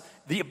gives us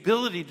the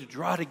ability to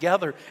draw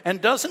together and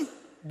doesn't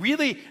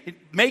really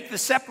make the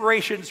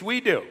separations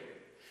we do.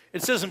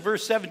 It says in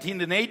verse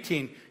 17 and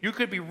 18, you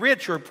could be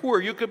rich or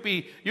poor. You could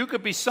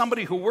be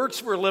somebody who works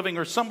for a living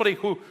or somebody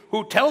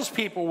who tells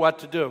people what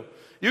to do.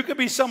 You could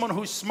be someone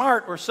who's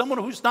smart or someone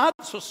who's not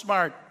so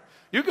smart.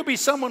 You could be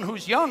someone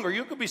who's young or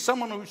you could be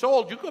someone who's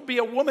old. You could be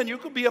a woman. You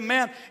could be a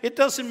man. It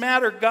doesn't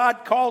matter.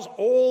 God calls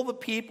all the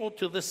people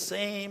to the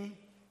same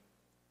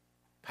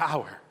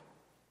power.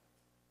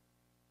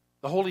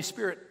 The Holy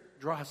Spirit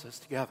draws us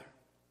together.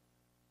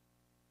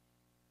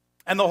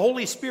 And the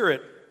Holy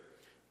Spirit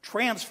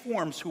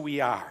transforms who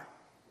we are.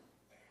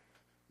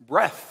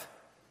 Breath.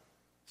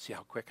 See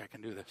how quick I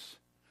can do this.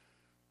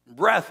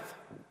 Breath.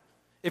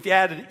 If you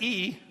add an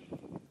E,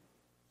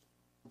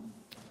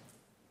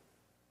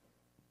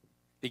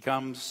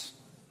 becomes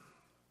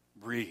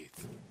breathe.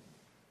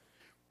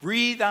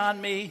 Breathe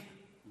on me,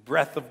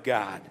 breath of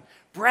God.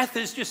 Breath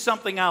is just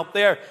something out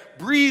there.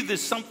 Breathe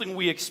is something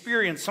we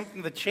experience,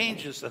 something that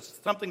changes us,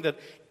 something that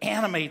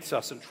animates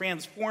us and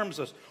transforms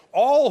us.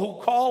 All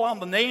who call on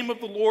the name of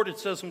the Lord, it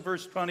says in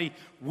verse 20,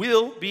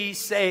 will be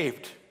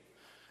saved.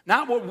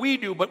 Not what we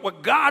do, but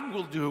what God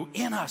will do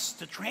in us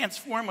to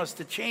transform us,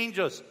 to change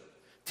us,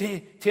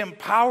 to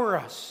empower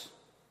us.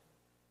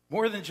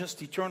 More than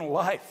just eternal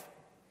life,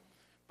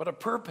 but a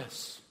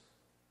purpose,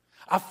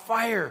 a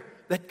fire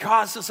that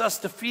causes us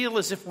to feel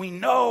as if we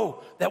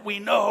know that we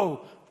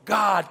know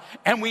God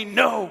and we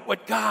know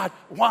what God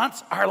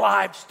wants our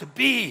lives to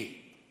be.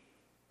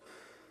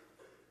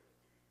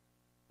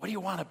 What do you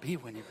want to be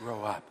when you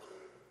grow up?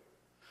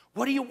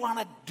 What do you want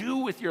to do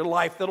with your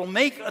life that'll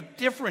make a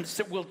difference,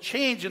 that will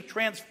change and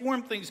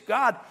transform things?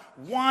 God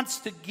wants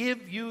to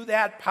give you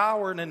that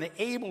power and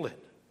enable it.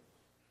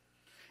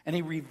 And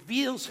He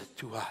reveals it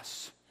to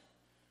us.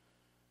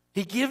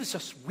 He gives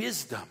us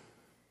wisdom.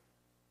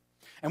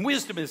 And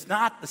wisdom is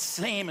not the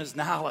same as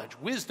knowledge.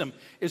 Wisdom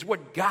is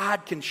what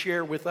God can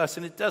share with us.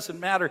 And it doesn't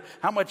matter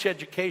how much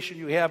education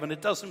you have, and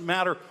it doesn't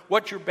matter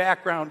what your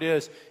background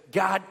is.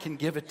 God can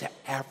give it to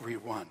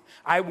everyone.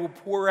 I will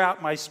pour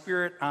out my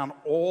Spirit on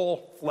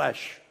all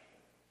flesh,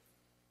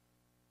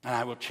 and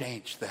I will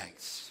change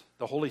things.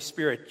 The Holy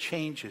Spirit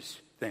changes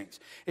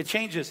things. It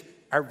changes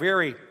our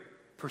very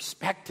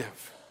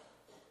perspective.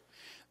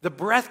 The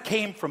breath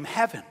came from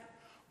heaven.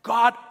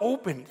 God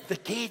opened the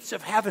gates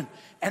of heaven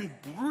and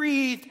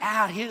breathed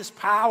out His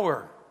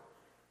power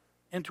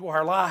into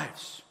our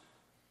lives.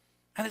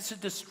 And it's a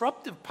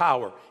disruptive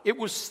power. It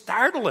was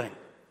startling.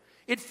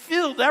 It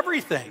filled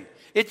everything.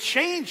 It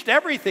changed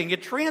everything.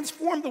 It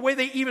transformed the way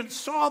they even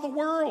saw the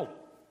world.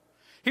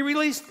 He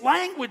released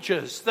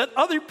languages that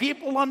other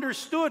people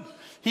understood.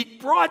 He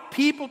brought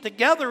people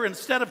together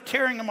instead of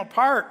tearing them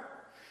apart.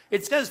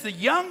 It says the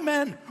young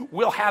men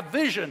will have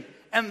vision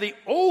and the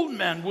old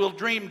men will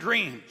dream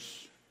dreams.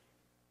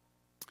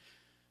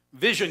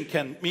 Vision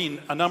can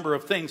mean a number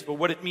of things, but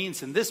what it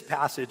means in this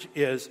passage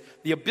is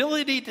the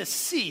ability to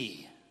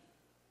see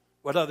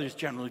what others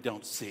generally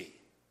don't see.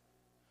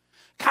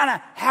 Kind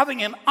of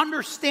having an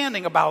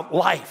understanding about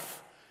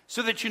life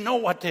so that you know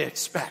what to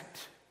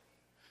expect.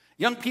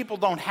 Young people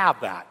don't have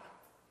that.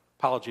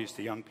 Apologies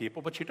to young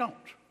people, but you don't.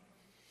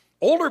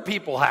 Older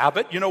people have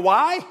it. You know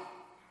why?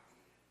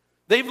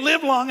 They've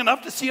lived long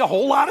enough to see a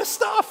whole lot of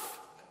stuff.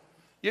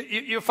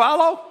 You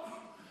follow?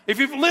 If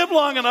you've lived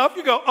long enough,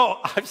 you go, oh,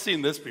 I've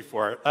seen this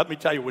before. Let me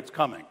tell you what's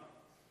coming.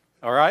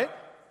 All right?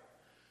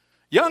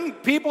 Young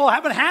people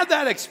haven't had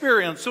that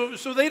experience,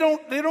 so they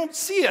don't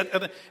see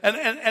it.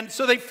 And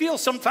so they feel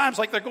sometimes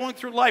like they're going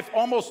through life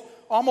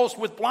almost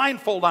with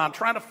blindfold on,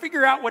 trying to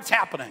figure out what's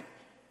happening.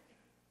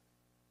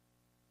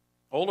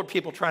 Older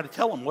people try to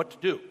tell them what to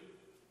do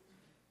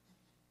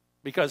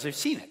because they've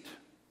seen it.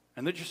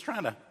 And they're just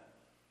trying to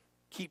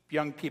keep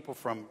young people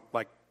from,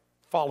 like,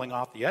 falling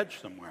off the edge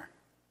somewhere.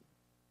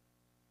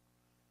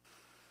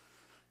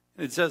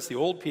 It says the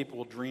old people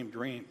will dream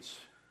dreams.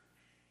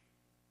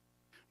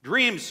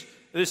 Dreams,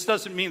 this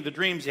doesn't mean the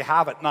dreams you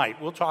have at night.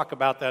 We'll talk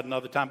about that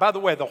another time. By the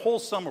way, the whole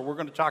summer we're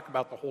going to talk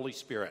about the Holy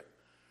Spirit.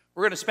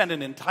 We're going to spend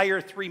an entire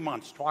 3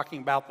 months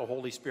talking about the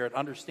Holy Spirit,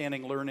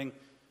 understanding, learning,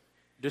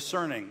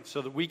 discerning,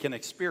 so that we can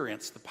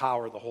experience the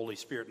power of the Holy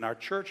Spirit in our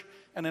church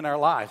and in our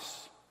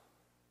lives.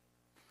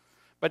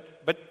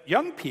 But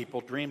young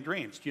people dream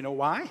dreams. Do you know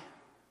why?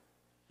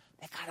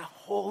 They got a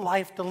whole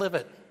life to live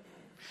it.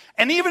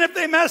 And even if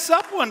they mess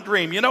up one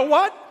dream, you know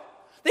what?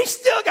 They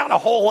still got a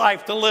whole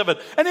life to live it.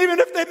 And even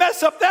if they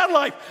mess up that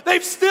life,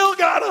 they've still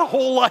got a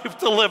whole life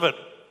to live it.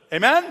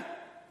 Amen?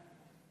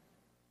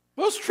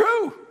 Well, it's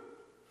true.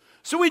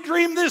 So we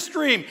dream this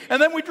dream,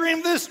 and then we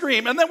dream this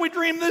dream, and then we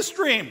dream this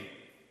dream.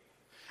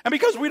 And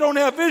because we don't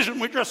have vision,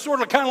 we're just sort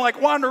of kind of like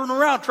wandering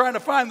around trying to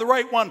find the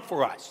right one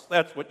for us.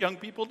 That's what young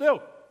people do.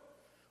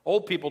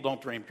 Old people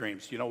don't dream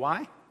dreams. Do you know why?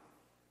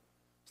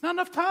 There's not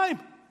enough time.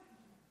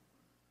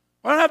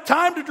 We don't have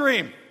time to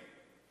dream.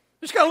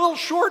 Just got a little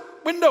short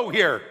window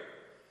here.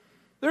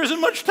 There isn't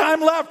much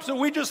time left, so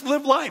we just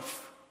live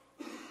life.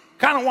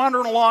 Kind of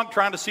wandering along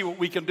trying to see what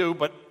we can do,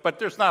 but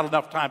there's not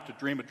enough time to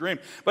dream a dream.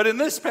 But in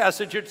this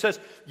passage it says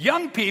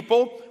young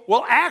people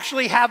will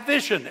actually have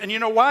vision. And you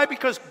know why?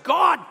 Because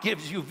God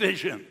gives you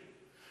vision.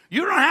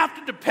 You don't have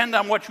to depend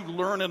on what you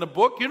learn in a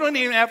book. You don't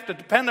even have to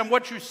depend on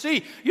what you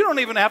see. You don't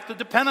even have to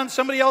depend on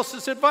somebody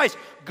else's advice.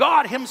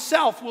 God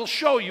himself will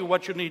show you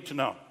what you need to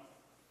know.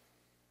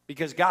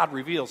 Because God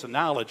reveals a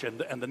knowledge, and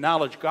the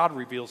knowledge God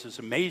reveals is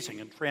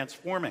amazing and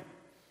transforming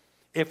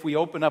if we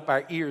open up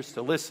our ears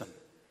to listen.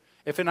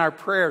 If in our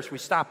prayers we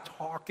stop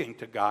talking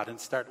to God and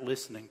start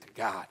listening to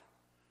God.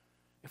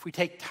 If we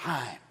take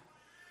time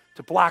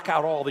to block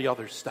out all the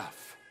other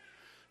stuff,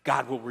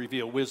 God will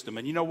reveal wisdom.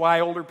 And you know why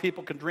older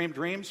people can dream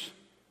dreams?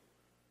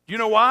 Do you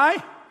know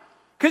why?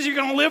 Because you're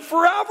going to live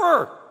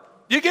forever.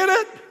 You get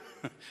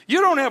it?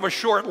 You don't have a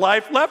short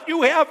life left.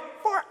 You have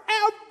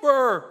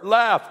forever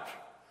left.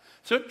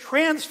 So it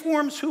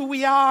transforms who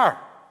we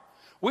are.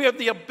 We have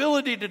the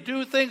ability to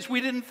do things we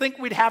didn't think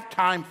we'd have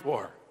time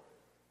for.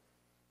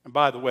 And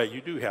by the way,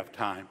 you do have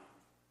time.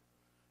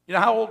 You know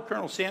how old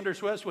Colonel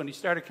Sanders was when he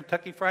started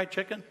Kentucky Fried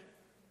Chicken?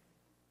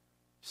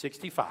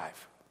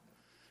 65.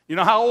 You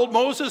know how old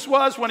Moses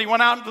was when he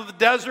went out into the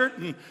desert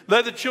and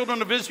led the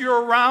children of Israel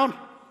around?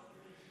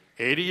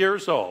 80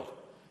 years old.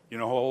 You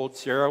know how old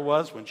Sarah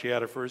was when she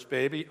had her first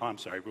baby? Oh, I'm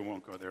sorry, we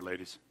won't go there,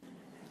 ladies.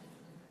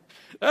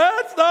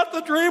 That's not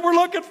the dream we're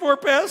looking for,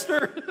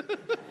 Pastor.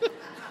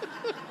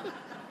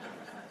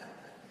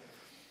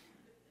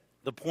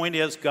 The point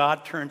is,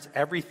 God turns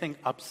everything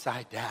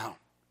upside down,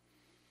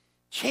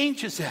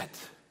 changes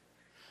it,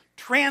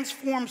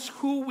 transforms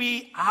who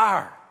we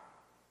are.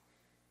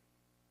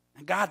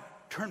 And God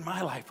turned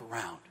my life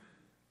around.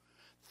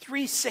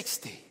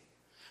 360.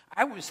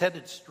 I was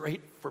headed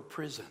straight for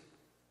prison.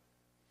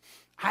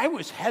 I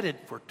was headed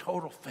for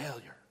total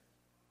failure.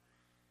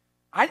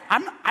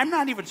 I'm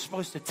not even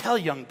supposed to tell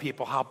young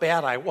people how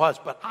bad I was,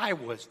 but I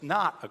was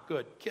not a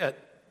good kid.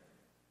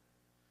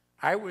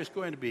 I was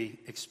going to be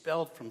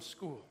expelled from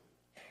school.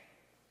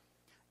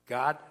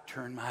 God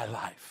turned my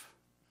life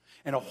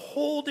in a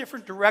whole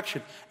different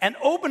direction and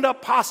opened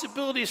up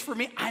possibilities for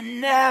me I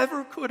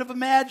never could have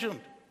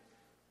imagined.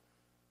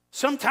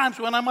 Sometimes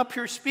when I'm up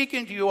here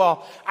speaking to you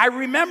all, I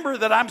remember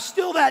that I'm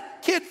still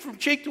that kid from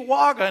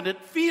Cheektowaga, and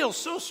it feels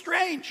so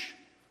strange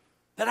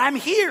that I'm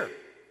here.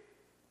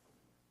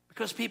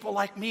 Because people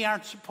like me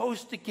aren't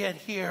supposed to get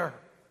here.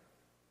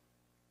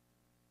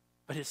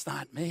 But it's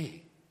not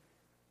me.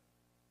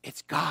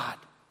 It's God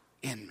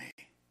in me.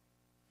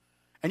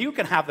 And you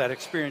can have that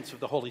experience of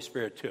the Holy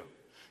Spirit too.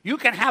 You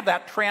can have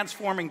that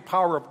transforming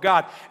power of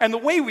God. And the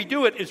way we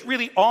do it is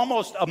really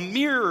almost a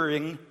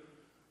mirroring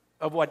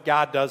of what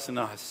God does in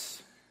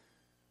us.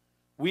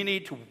 We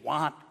need to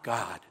want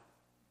God.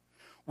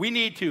 We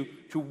need to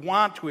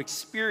want to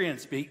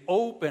experience, be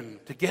open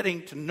to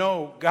getting to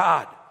know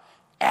God.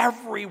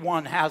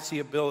 Everyone has the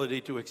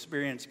ability to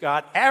experience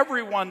God.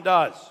 Everyone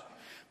does.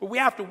 But we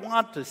have to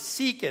want to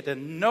seek it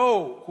and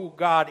know who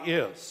God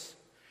is.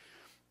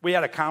 We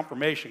had a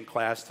confirmation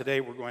class. Today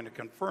we're going to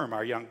confirm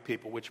our young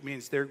people, which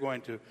means they're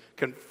going to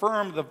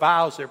confirm the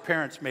vows their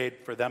parents made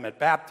for them at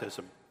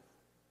baptism.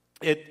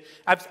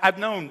 I've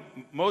known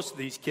most of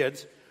these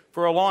kids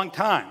for a long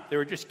time. They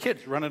were just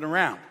kids running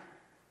around.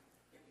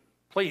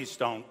 Please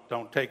don't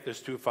take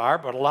this too far,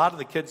 but a lot of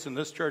the kids in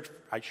this church,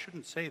 I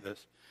shouldn't say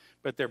this,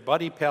 but they're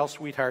buddy, pal,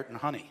 sweetheart, and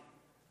honey.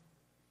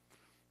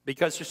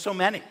 Because there's so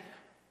many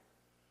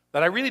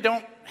that I really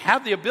don't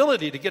have the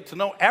ability to get to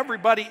know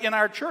everybody in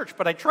our church,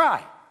 but I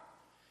try.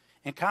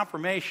 In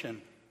confirmation,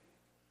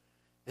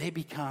 they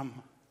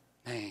become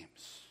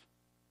names.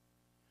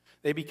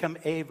 They become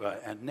Ava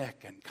and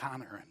Nick and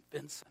Connor and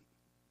Vincent.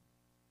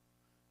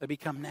 They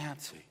become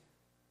Nancy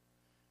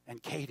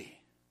and Katie.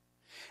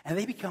 And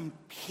they become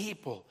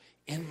people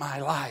in my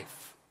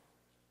life.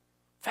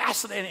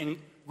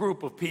 Fascinating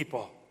group of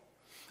people.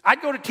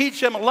 I'd go to teach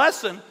them a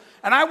lesson,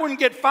 and I wouldn't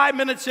get 5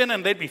 minutes in,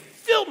 and they'd be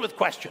filled with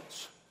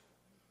questions.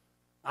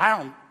 I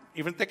don't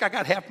even think I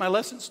got half my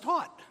lessons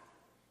taught.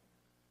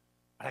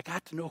 But I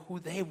got to know who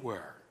they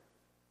were.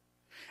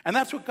 And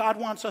that's what God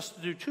wants us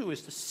to do too,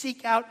 is to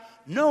seek out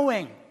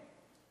knowing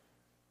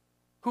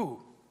who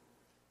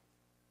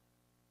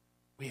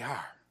we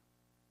are.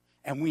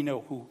 And we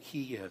know who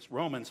he is.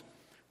 Romans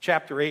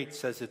chapter 8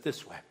 says it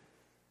this way.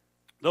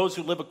 Those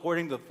who live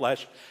according to the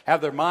flesh have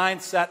their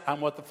mind set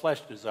on what the flesh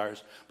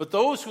desires. But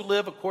those who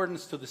live according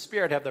to the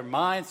Spirit have their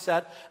mind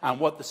set on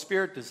what the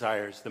Spirit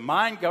desires. The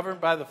mind governed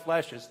by the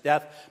flesh is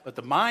death, but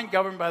the mind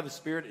governed by the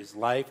Spirit is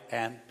life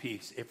and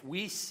peace. If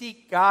we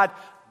seek God,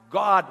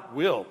 God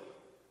will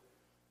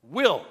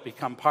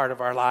become part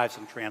of our lives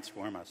and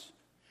transform us,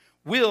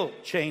 will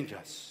change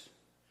us.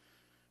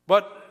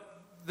 But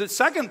the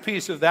second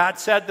piece of that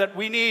said that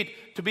we need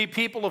to be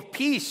people of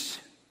peace.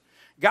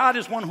 God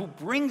is one who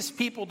brings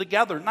people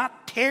together,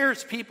 not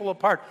tears people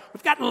apart.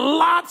 We've got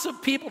lots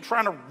of people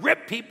trying to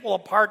rip people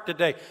apart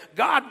today.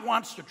 God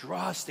wants to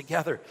draw us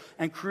together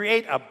and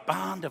create a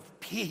bond of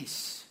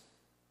peace.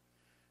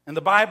 In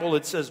the Bible,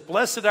 it says,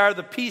 "Blessed are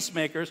the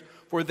peacemakers,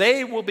 for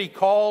they will be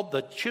called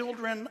the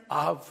children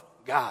of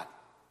God."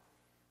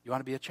 You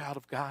want to be a child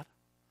of God?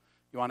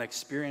 You want to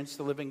experience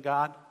the living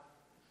God?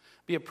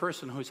 Be a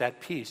person who's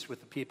at peace with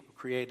the people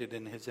created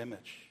in his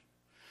image.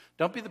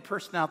 Don't be the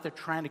person out there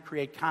trying to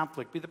create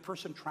conflict. Be the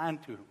person trying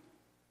to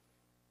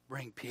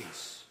bring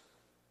peace.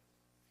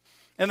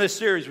 In this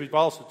series, we've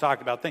also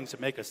talked about things that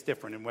make us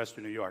different in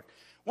Western New York.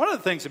 One of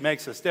the things that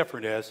makes us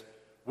different is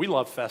we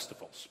love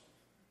festivals.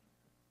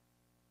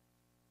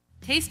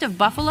 Taste of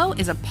Buffalo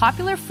is a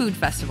popular food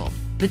festival.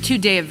 The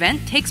 2-day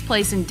event takes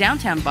place in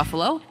downtown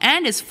Buffalo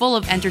and is full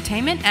of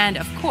entertainment and,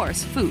 of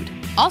course, food.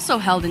 Also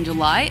held in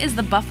July is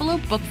the Buffalo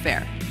Book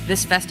Fair.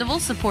 This festival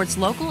supports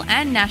local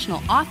and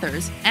national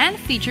authors and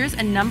features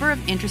a number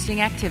of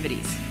interesting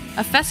activities.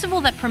 A festival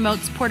that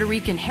promotes Puerto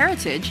Rican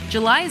heritage,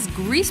 July's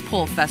Grease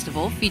Pole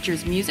Festival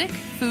features music,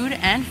 food,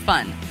 and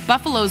fun.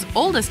 Buffalo's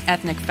oldest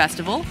ethnic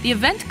festival, the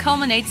event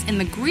culminates in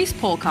the Grease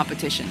Pole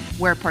competition,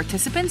 where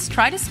participants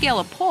try to scale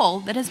a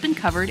pole that has been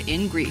covered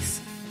in grease.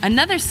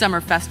 Another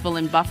summer festival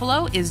in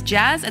Buffalo is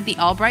Jazz at the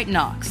Albright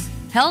Knox.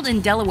 Held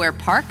in Delaware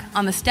Park,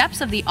 on the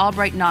steps of the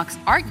Albright Knox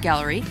Art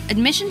Gallery,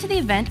 admission to the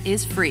event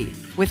is free.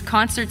 With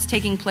concerts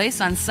taking place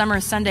on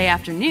summer Sunday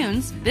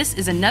afternoons, this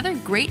is another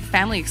great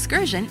family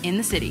excursion in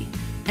the city.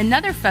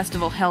 Another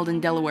festival held in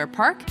Delaware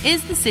Park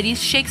is the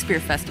city's Shakespeare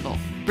Festival.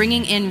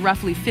 Bringing in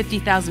roughly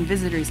 50,000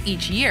 visitors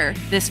each year,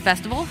 this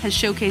festival has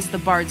showcased the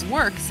Bard's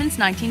work since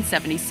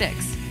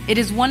 1976. It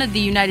is one of the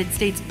United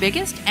States'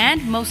 biggest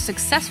and most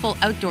successful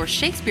outdoor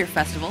Shakespeare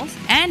festivals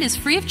and is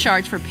free of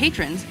charge for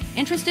patrons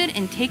interested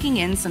in taking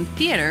in some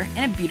theater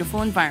in a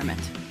beautiful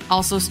environment.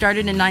 Also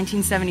started in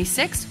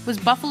 1976 was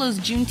Buffalo's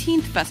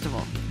Juneteenth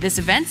Festival. This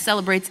event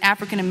celebrates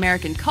African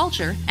American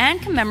culture and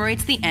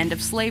commemorates the end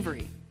of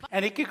slavery.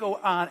 And it could go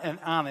on and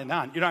on and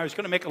on. You know, I was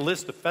going to make a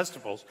list of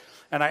festivals,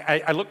 and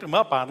I looked them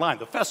up online,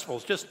 the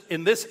festivals just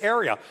in this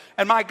area.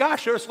 And my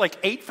gosh, there's like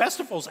 8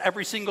 festivals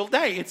every single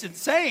day. It's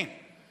insane.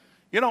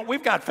 You know,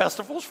 we've got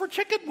festivals for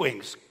chicken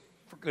wings,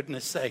 for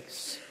goodness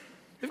sakes.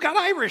 We've got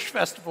Irish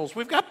festivals.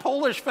 We've got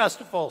Polish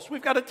festivals.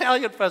 We've got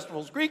Italian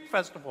festivals, Greek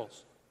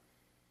festivals.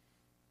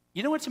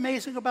 You know what's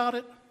amazing about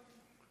it?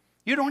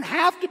 You don't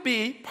have to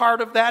be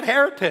part of that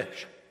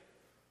heritage.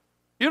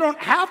 You don't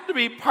have to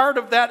be part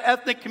of that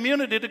ethnic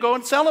community to go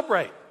and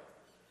celebrate.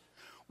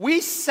 We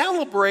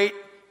celebrate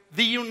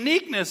the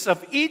uniqueness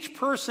of each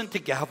person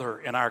together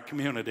in our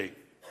community.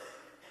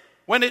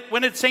 When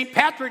it's St.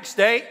 Patrick's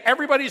Day,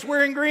 everybody's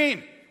wearing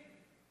green.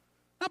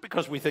 Not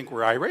because we think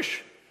we're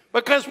Irish,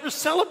 because we're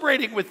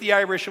celebrating with the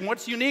Irish and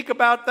what's unique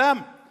about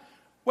them.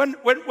 When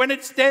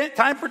it's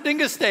time for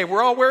Dingus Day,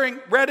 we're all wearing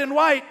red and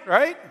white,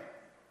 right?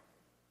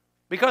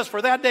 Because for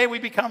that day, we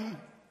become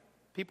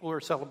people who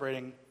are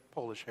celebrating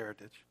Polish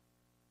heritage.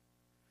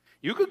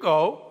 You could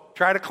go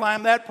try to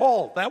climb that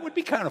pole. That would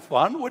be kind of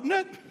fun, wouldn't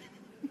it?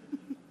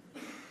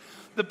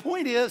 The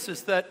point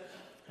is that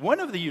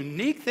one of the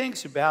unique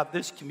things about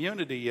this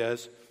community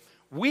is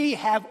we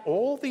have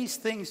all these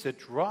things that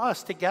draw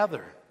us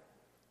together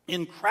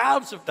in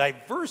crowds of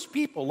diverse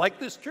people like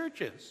this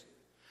church is.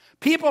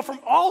 People from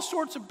all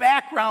sorts of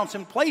backgrounds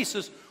and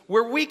places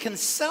where we can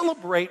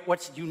celebrate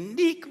what's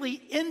uniquely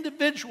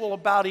individual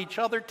about each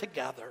other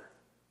together,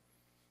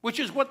 which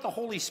is what the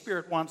Holy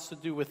Spirit wants to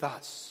do with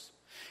us.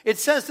 It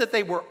says that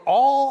they were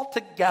all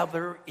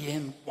together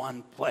in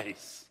one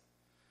place.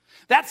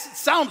 That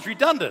sounds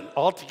redundant,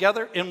 all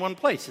together in one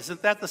place.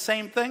 Isn't that the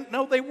same thing?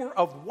 No, they were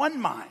of one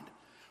mind,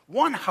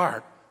 one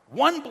heart,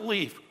 one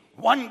belief,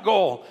 one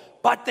goal,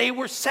 but they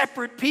were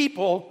separate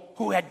people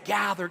who had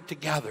gathered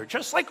together,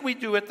 just like we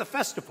do at the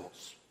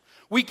festivals.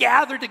 We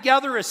gather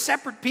together as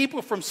separate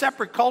people from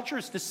separate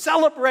cultures to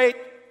celebrate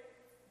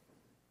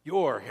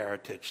your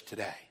heritage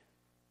today.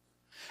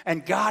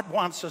 And God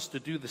wants us to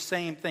do the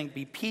same thing,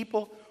 be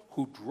people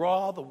who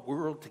draw the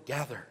world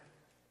together,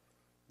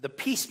 the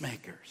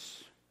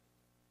peacemakers.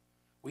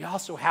 We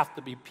also have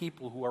to be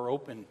people who are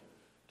open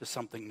to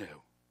something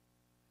new.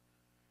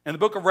 In the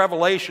book of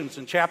Revelations,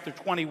 in chapter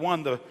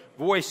 21, the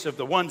voice of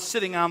the one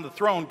sitting on the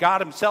throne,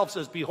 God himself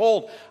says,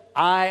 "Behold,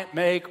 I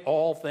make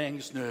all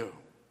things new."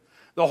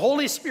 The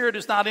Holy Spirit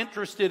is not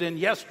interested in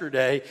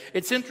yesterday,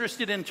 it's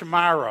interested in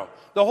tomorrow.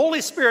 The Holy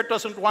Spirit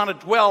doesn't want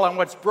to dwell on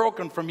what's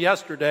broken from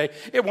yesterday.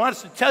 It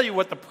wants to tell you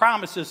what the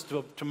promise is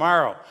to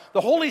tomorrow. The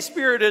Holy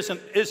Spirit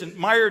isn't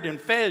mired in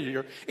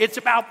failure. It's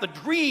about the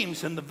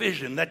dreams and the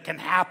vision that can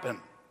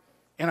happen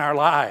in our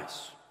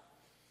lives.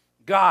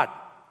 God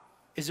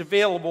is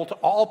available to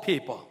all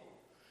people,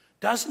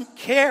 doesn't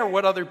care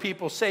what other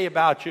people say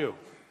about you.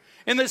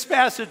 In this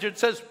passage, it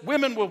says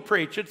women will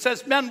preach. It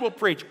says men will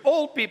preach.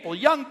 Old people,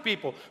 young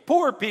people,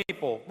 poor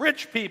people,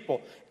 rich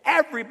people.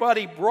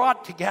 Everybody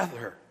brought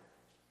together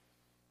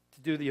to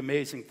do the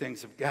amazing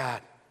things of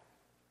God.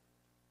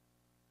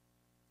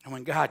 And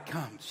when God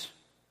comes,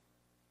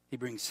 he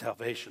brings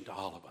salvation to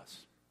all of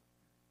us.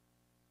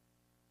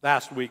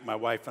 Last week, my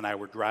wife and I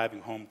were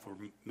driving home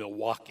from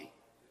Milwaukee.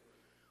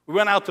 We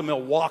went out to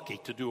Milwaukee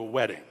to do a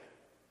wedding.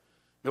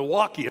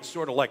 Milwaukee is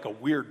sort of like a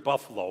weird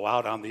buffalo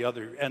out on the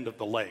other end of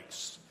the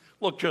lakes.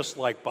 Look just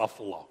like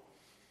buffalo,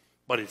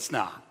 but it's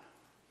not.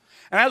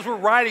 And as we're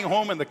riding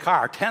home in the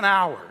car, 10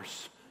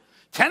 hours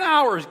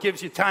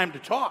gives you time to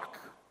talk.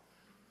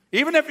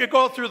 Even if you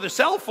go through the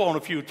cell phone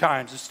a few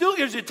times, it still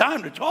gives you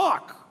time to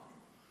talk.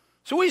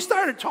 So we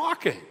started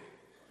talking.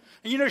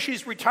 And you know,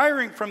 she's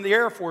retiring from the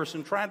Air Force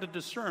and trying to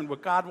discern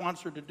what God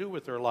wants her to do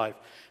with her life.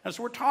 And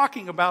so we're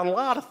talking about a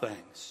lot of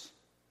things.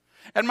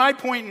 At my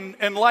point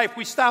in life,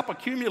 we stop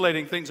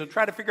accumulating things and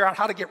try to figure out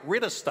how to get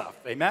rid of stuff.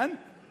 Amen?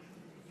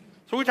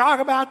 So we talk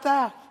about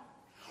that.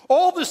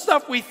 All the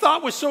stuff we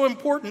thought was so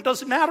important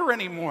doesn't matter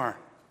anymore.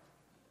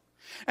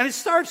 And it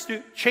starts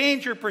to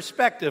change your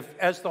perspective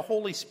as the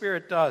Holy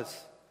Spirit does.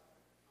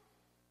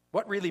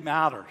 What really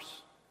matters?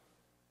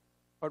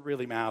 What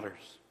really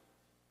matters?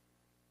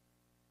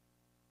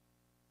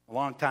 A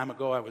long time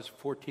ago, I was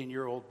a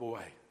 14-year-old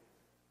boy.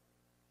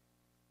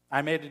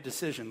 I made a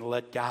decision to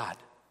let God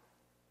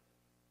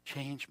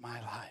change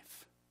my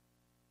life.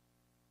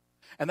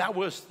 And that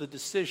was the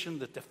decision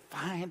that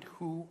defined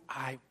who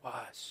I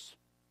was.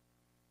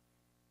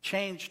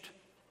 Changed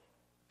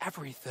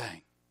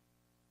everything.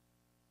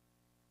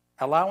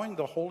 Allowing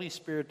the Holy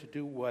Spirit to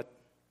do what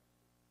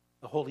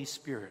the Holy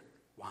Spirit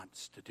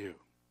wants to do.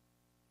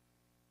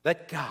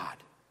 Let God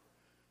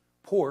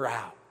pour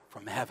out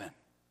from heaven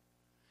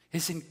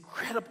his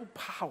incredible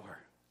power.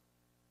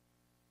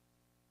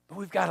 But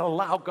we've got to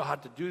allow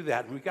God to do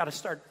that. And we've got to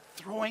start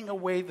throwing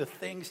away the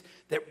things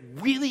that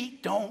really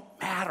don't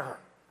matter.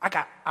 I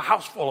got a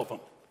house full of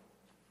them.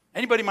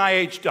 Anybody my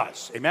age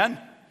does. Amen?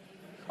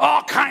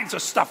 All kinds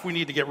of stuff we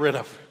need to get rid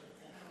of.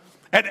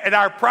 And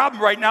our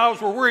problem right now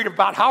is we're worried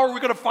about how are we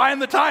going to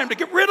find the time to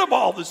get rid of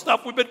all this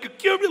stuff we've been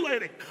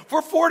accumulating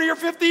for 40 or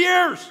 50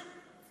 years.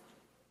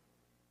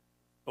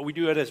 But we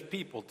do it as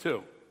people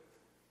too.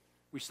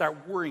 We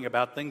start worrying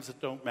about things that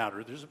don't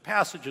matter. There's a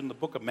passage in the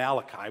book of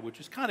Malachi, which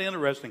is kind of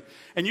interesting.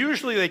 And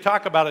usually they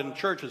talk about it in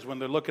churches when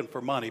they're looking for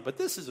money, but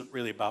this isn't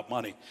really about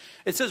money.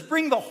 It says,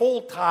 bring the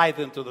whole tithe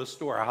into the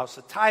storehouse.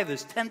 The tithe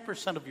is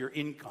 10% of your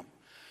income.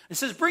 It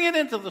says, bring it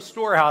into the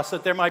storehouse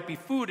that there might be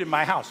food in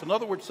my house. In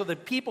other words, so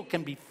that people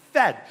can be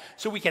fed,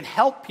 so we can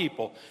help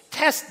people.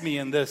 Test me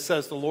in this,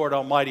 says the Lord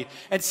Almighty,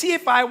 and see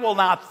if I will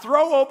not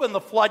throw open the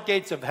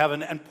floodgates of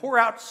heaven and pour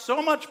out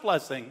so much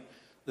blessing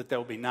that there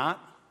will be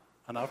not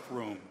enough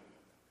room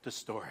to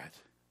store it.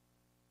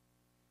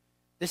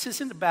 This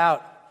isn't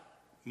about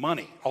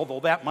money,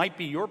 although that might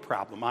be your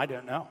problem. I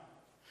don't know.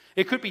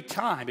 It could be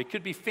time. It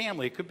could be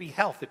family. It could be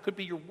health. It could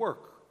be your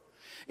work.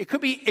 It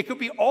could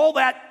be all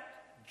that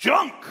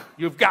junk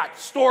you've got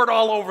stored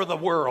all over the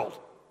world.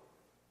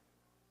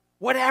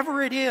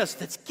 Whatever it is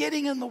that's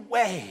getting in the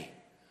way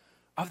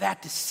of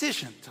that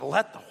decision to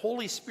let the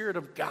Holy Spirit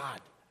of God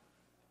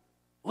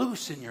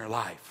loose in your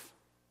life.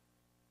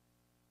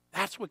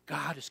 That's what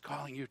God is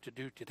calling you to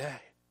do today.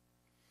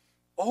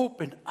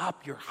 Open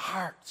up your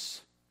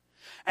hearts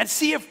and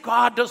see if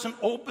God doesn't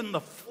open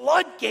the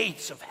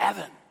floodgates of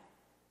heaven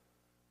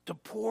to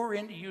pour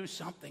into you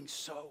something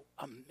so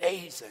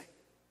amazing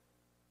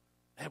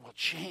that will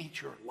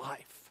change your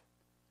life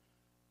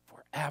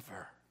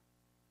forever.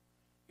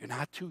 You're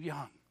not too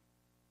young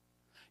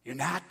You're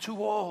not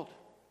too old.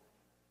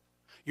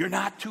 You're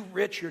not too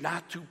rich. You're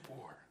not too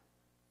poor.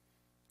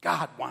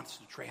 God wants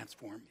to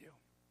transform you.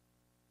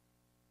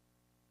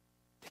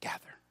 Together.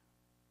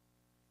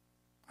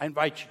 I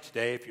invite you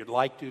today, if you'd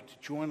like to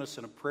join us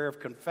in a prayer of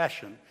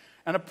confession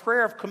and a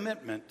prayer of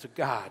commitment to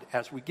God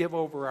as we give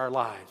over our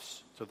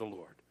lives to the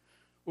Lord.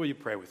 Will you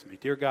pray with me?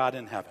 Dear God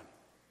in heaven,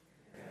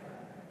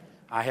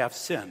 I have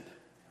sinned.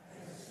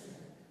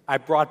 I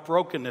brought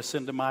brokenness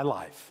into my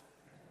life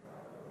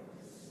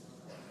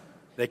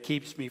that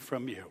keeps me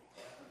from you.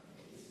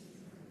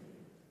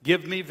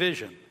 Give me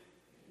vision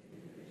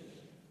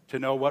to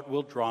know what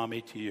will draw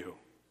me to you.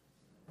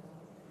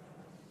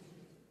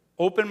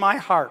 Open my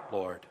heart,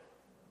 Lord.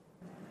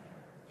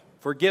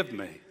 Forgive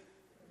me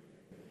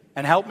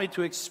and help me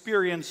to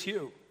experience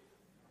you.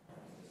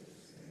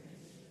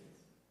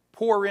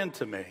 Pour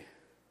into me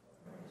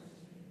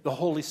the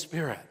Holy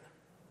Spirit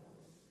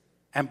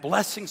and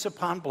blessings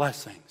upon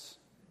blessings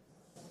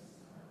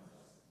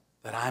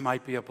that I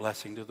might be a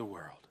blessing to the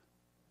world.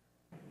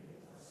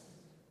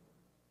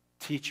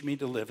 Teach me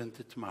to live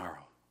into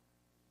tomorrow.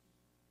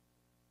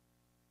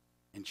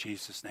 In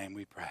Jesus' name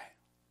we pray.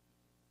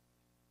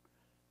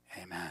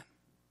 Amen.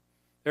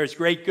 There's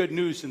great good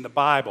news in the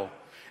Bible.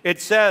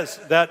 It says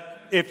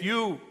that if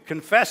you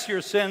confess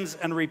your sins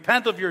and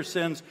repent of your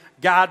sins,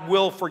 God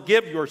will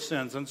forgive your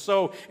sins. And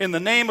so, in the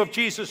name of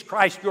Jesus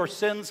Christ, your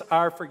sins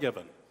are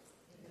forgiven.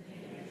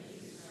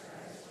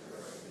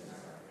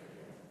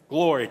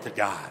 Glory to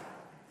God.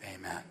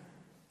 Amen.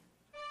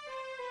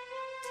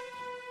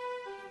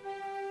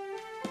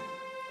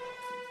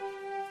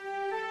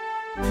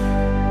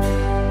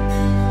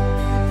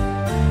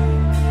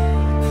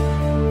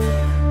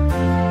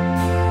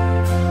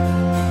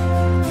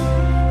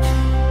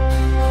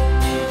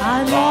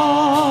 I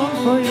long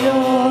for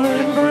your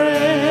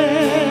embrace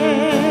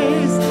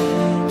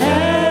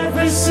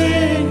every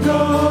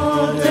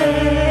single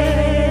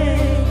day,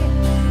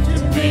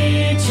 to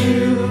meet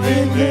you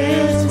in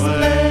this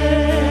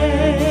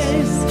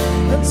place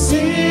and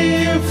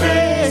see you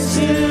face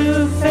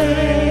to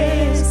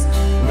face.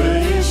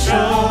 Will you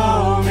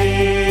show me?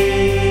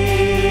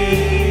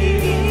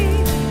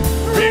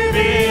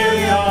 Reveal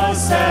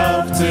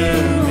yourself to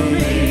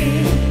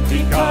me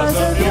because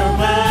of your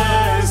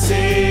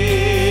mercy.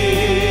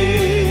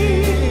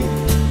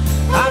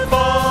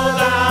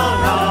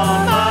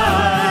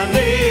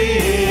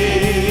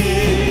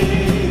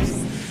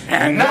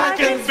 And I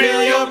can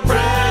feel your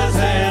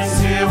presence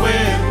here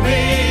with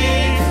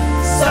me.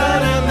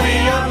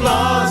 Suddenly I'm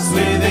lost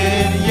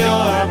within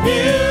your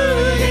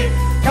beauty,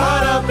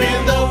 caught up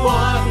in the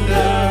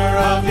wonder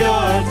of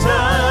your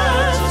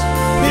touch.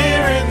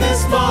 Here in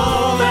this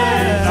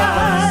moment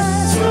I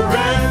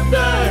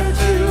surrender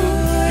to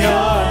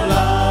your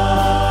love.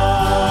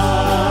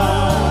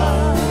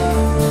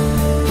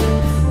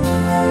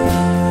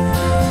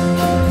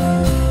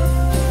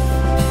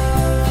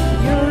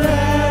 You're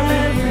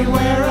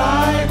everywhere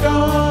I go.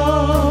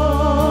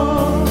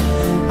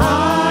 I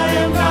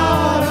am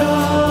not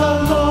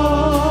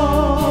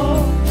alone.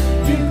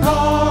 You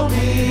call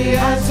me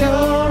as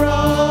your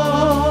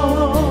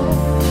own,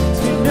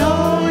 to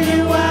know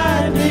you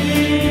and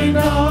be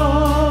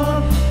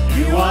known.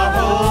 You are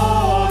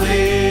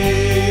holy,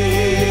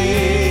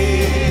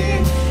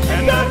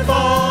 and I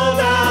fall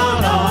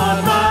down on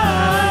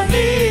my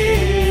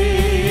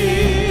knees,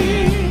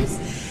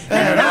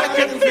 and I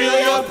can feel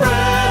your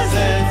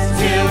presence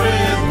here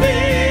with me.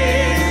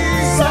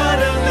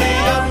 Suddenly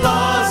I'm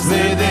lost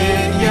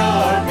within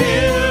your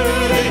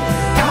beauty,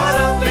 caught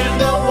up in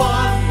the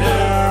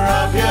wonder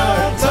of your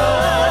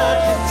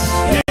touch.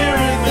 Here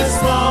in this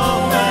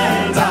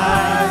moment I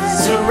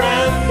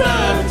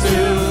surrender to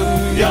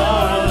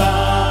your love.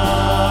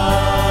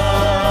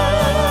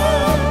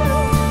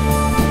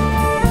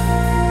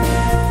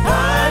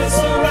 I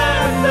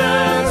surrender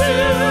to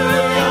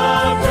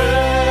your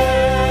grace.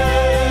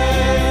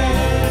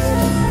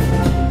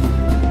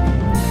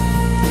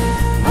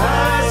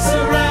 I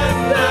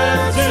surrender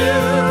to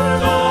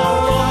the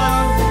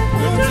one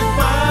who took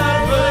my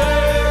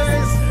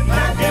place. I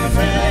can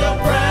feel your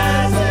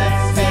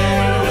presence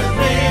here with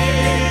me.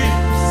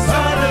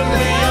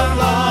 Suddenly I'm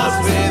lost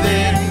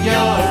within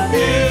your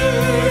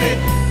beauty,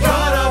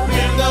 caught up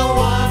in the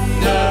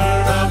wonder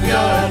of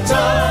your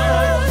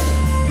touch.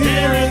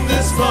 Here in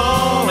this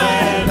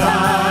moment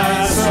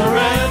I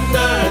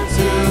surrender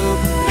to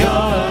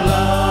your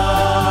love.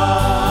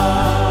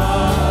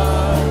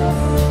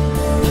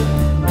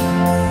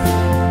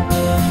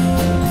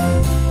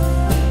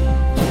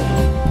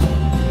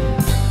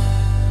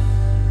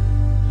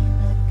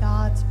 Amen.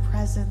 God's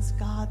presence,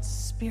 God's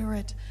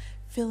Spirit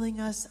filling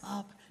us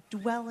up,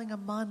 dwelling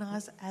among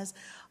us as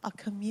a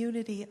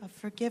community of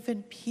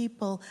forgiven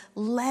people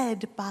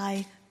led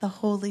by the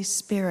Holy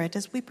Spirit.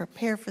 As we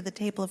prepare for the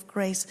table of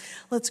grace,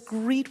 let's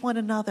greet one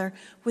another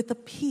with the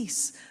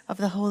peace of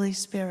the Holy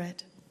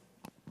Spirit.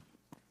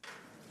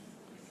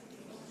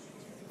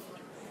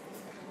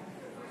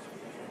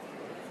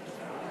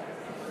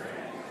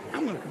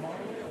 I'm going to come on.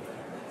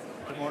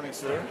 Good morning,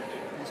 sir.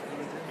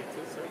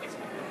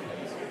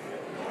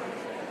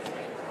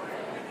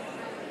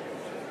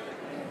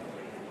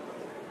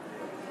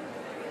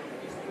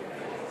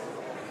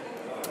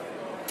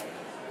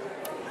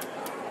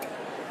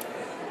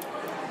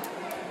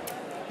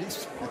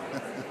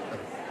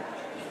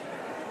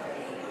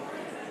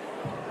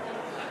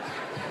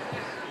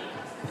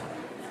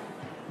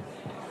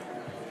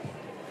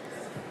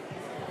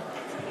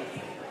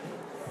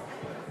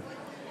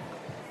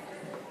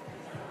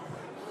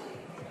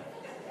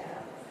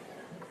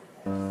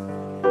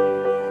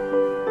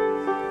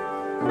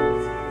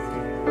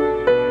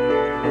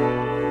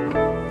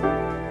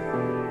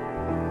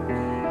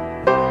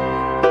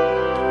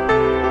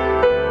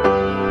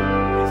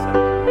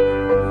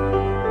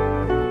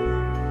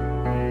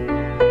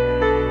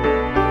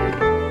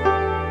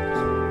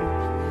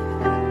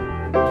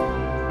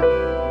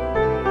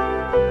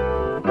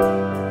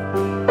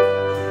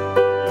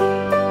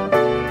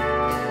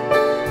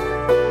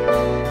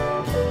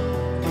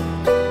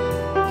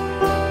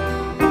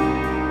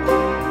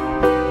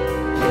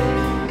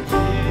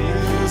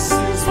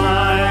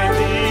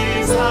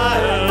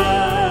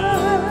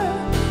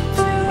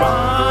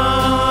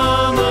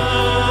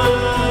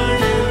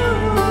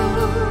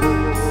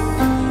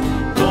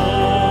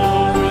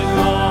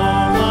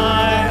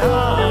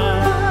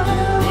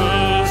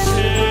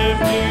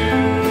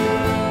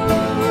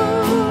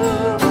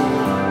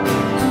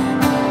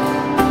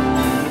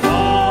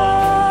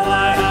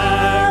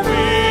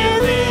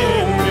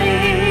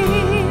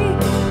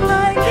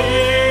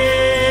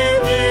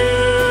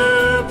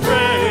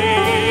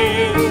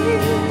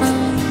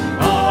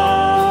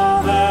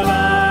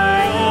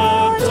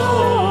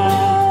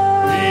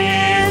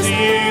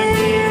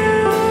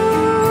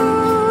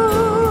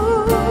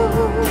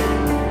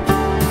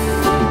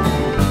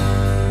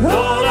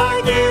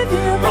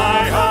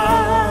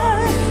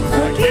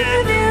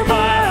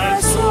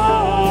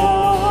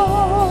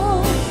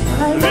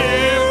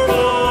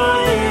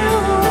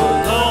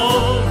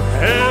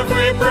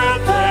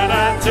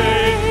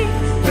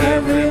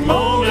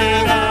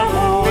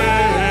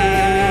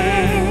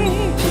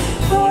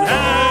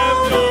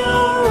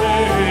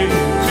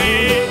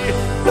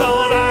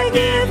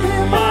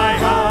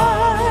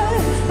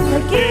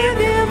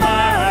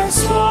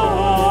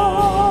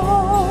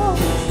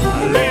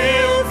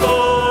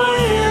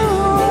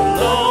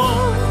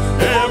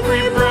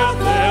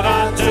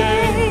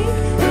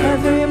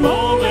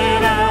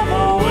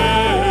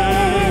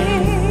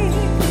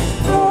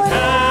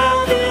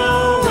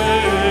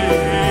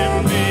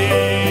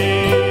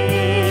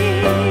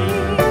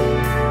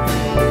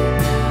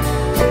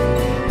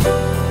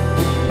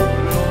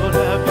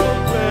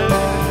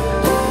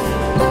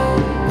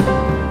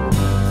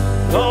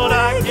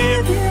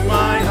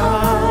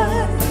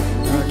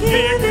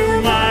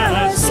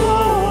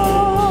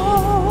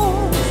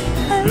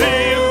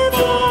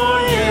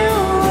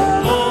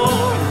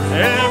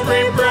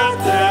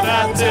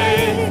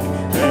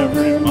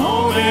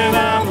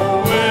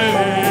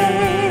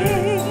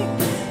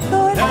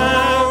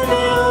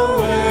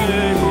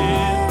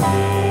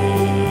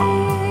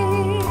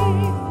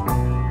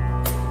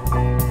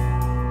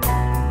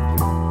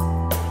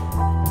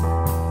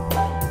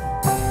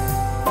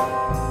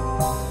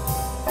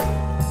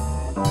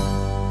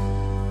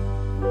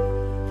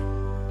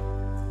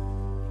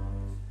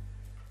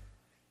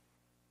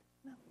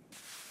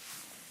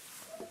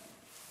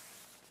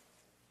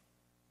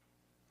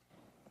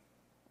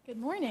 Good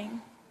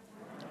morning.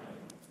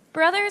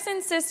 Brothers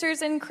and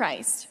sisters in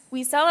Christ,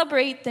 we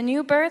celebrate the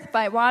new birth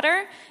by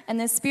water and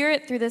the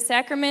Spirit through the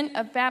sacrament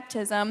of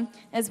baptism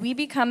as we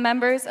become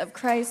members of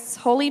Christ's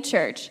holy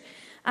church.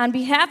 On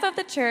behalf of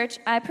the church,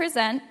 I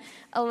present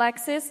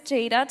Alexis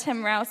Jada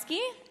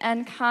Timrowski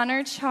and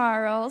Connor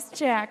Charles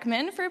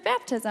Jackman for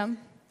baptism.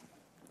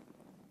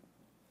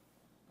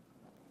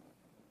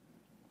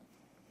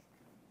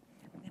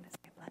 I'm going to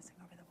say a blessing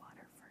over the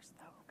water first,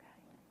 though, okay?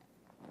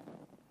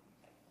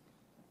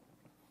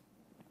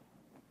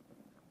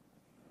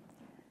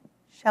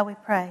 Shall we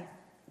pray?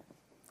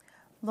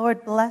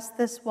 Lord, bless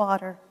this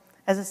water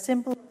as a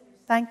symbol of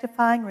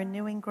sanctifying,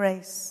 renewing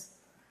grace.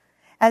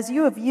 As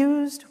you have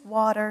used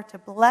water to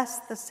bless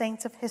the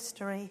saints of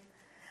history,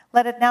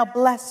 let it now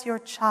bless your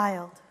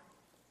child.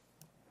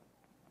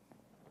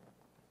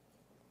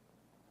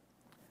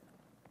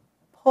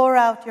 Pour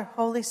out your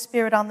Holy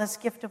Spirit on this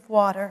gift of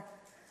water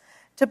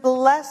to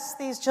bless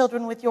these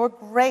children with your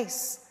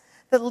grace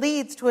that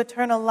leads to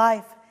eternal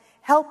life.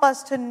 Help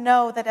us to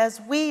know that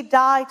as we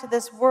die to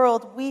this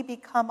world, we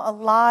become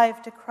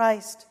alive to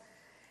Christ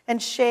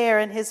and share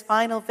in his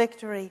final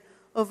victory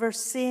over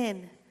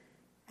sin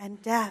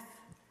and death.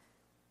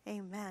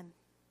 Amen.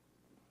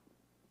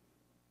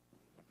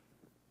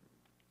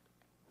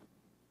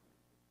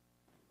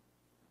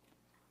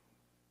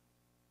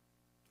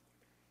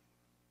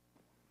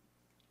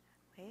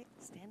 Wait,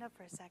 stand up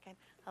for a second.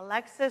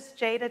 Alexis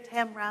Jada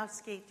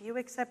Tamrowski, do you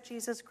accept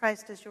Jesus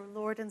Christ as your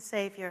Lord and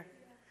Savior?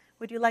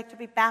 Would you like to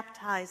be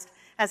baptized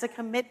as a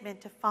commitment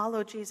to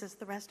follow Jesus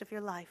the rest of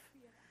your life?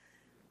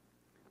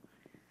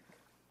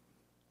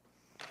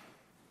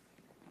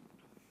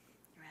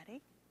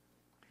 Ready?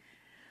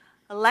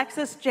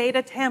 Alexis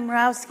Jada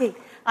Tamrowski,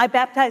 I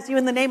baptize you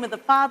in the name of the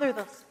Father,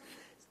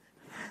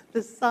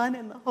 the Son,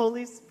 and the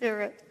Holy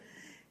Spirit.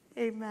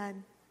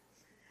 Amen.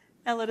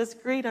 Now let us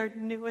greet our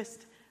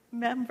newest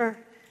member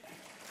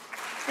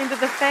into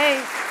the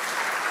faith.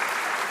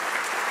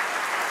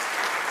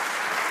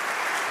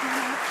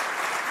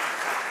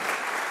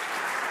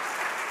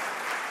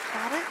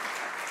 Got it?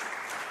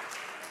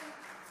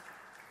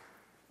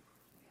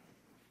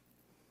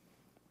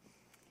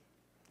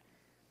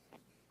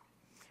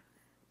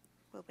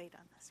 We'll wait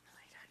on this for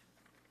later.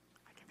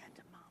 I give that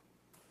to Mom.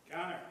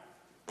 Connor.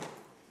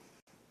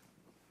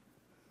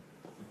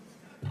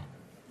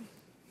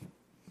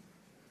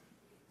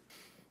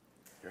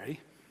 You ready?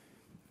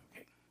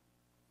 Okay.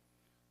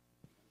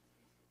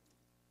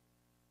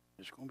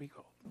 It's going to be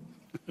cold.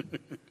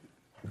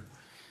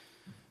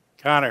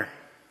 Connor,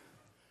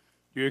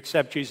 do you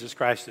accept Jesus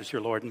Christ as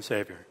your Lord and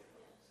Savior?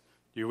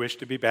 Do you wish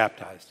to be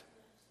baptized?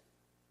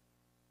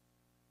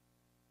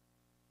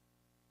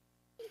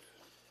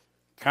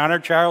 Connor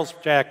Charles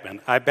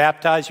Jackman, I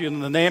baptize you in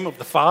the name of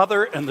the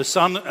Father and the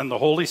Son and the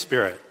Holy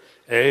Spirit.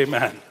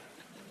 Amen.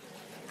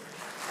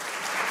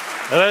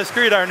 Let us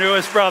greet our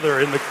newest brother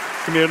in the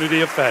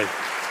community of faith.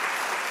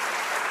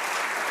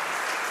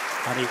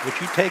 Honey, would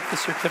you take the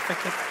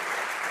certificate?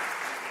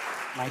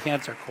 My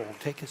hands are cold.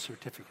 Take his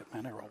certificate.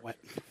 Mine are all wet.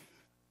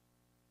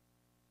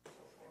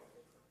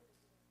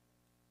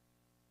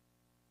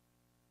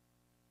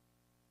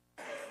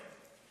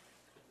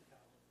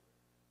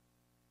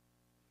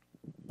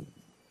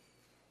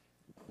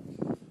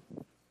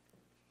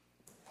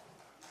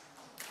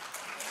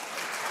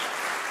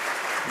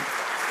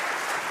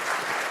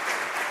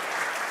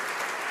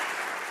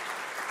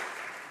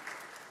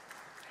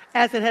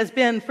 As it has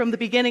been from the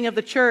beginning of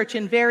the church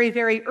in very,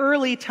 very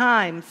early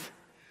times,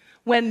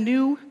 when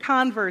new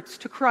converts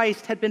to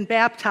Christ had been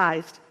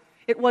baptized,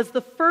 it was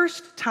the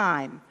first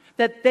time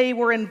that they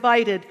were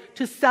invited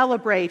to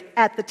celebrate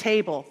at the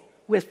table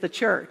with the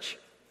church.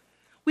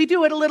 We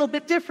do it a little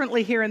bit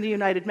differently here in the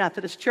United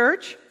Methodist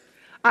Church.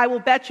 I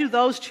will bet you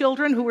those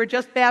children who were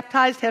just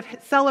baptized have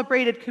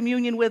celebrated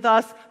communion with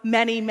us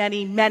many,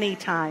 many, many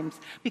times.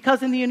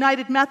 Because in the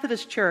United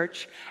Methodist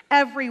Church,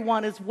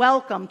 everyone is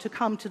welcome to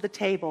come to the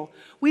table.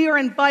 We are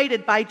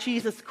invited by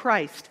Jesus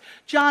Christ.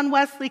 John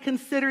Wesley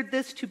considered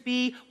this to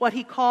be what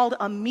he called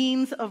a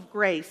means of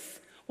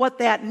grace. What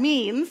that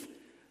means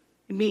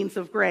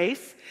of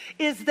grace,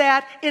 is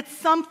that it's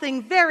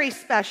something very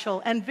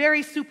special and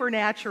very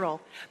supernatural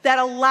that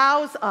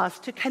allows us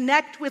to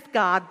connect with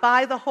God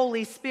by the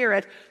Holy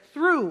Spirit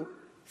through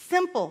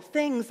simple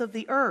things of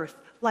the earth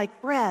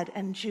like bread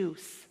and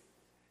juice.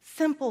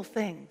 Simple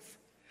things.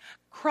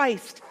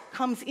 Christ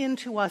comes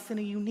into us in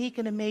a unique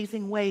and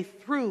amazing way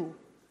through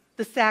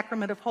the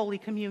sacrament of Holy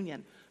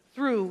Communion,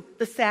 through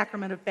the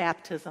sacrament of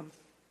baptism.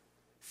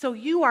 So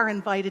you are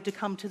invited to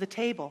come to the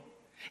table.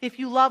 If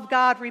you love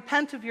God,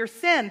 repent of your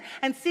sin,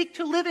 and seek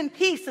to live in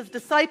peace as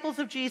disciples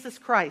of Jesus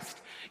Christ,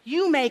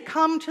 you may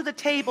come to the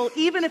table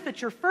even if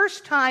it's your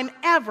first time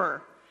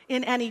ever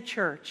in any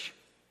church.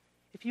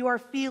 If you are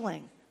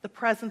feeling the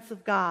presence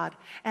of God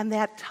and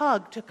that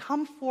tug to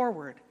come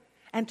forward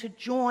and to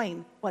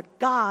join what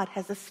God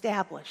has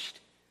established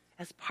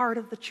as part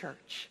of the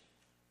church,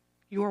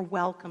 you're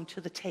welcome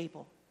to the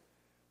table.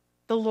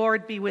 The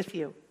Lord be with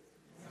you.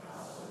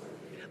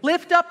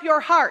 Lift up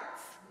your hearts.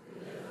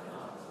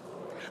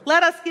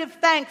 Let us give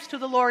thanks to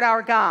the Lord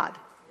our God.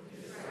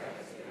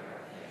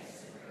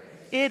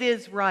 It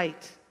is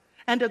right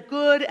and a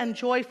good and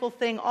joyful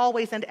thing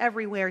always and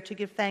everywhere to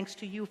give thanks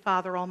to you,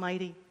 Father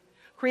Almighty,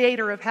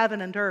 creator of heaven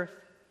and earth.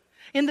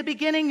 In the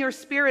beginning, your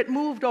Spirit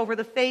moved over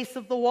the face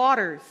of the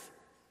waters.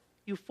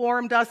 You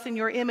formed us in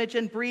your image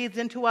and breathed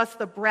into us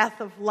the breath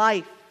of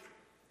life.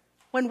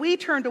 When we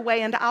turned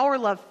away and our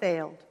love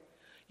failed,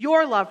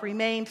 your love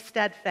remained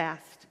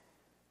steadfast.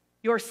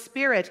 Your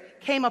Spirit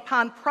came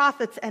upon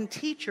prophets and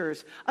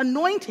teachers,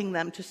 anointing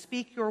them to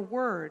speak your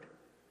word.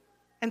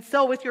 And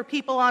so with your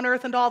people on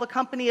earth and all the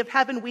company of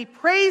heaven, we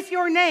praise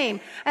your name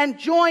and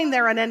join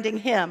their unending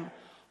hymn.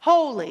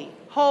 Holy,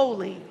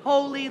 holy,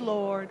 holy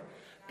Lord,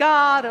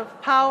 God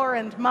of power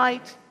and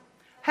might,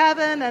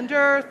 heaven and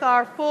earth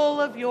are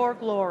full of your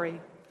glory.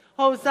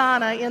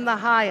 Hosanna in the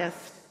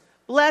highest.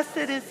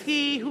 Blessed is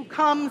he who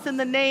comes in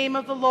the name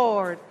of the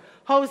Lord.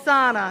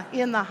 Hosanna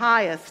in the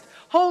highest.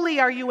 Holy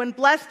are you, and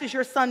blessed is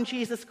your Son,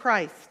 Jesus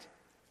Christ.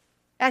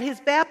 At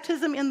his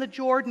baptism in the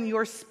Jordan,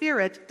 your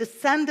Spirit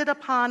descended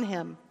upon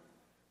him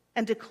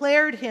and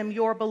declared him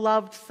your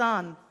beloved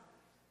Son.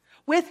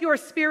 With your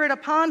Spirit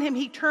upon him,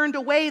 he turned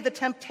away the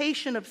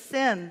temptation of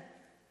sin.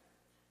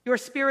 Your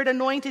Spirit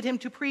anointed him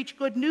to preach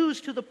good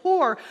news to the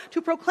poor, to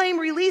proclaim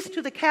release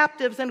to the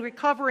captives and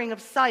recovering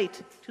of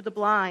sight to the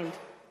blind,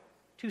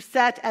 to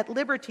set at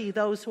liberty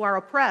those who are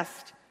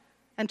oppressed,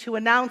 and to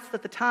announce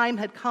that the time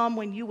had come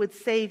when you would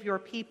save your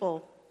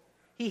people.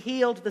 He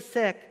healed the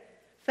sick,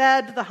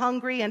 fed the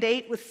hungry, and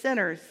ate with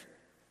sinners.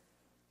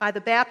 By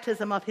the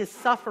baptism of his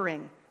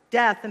suffering,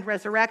 death, and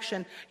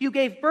resurrection, you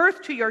gave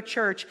birth to your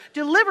church,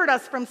 delivered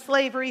us from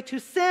slavery to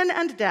sin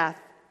and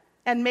death,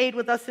 and made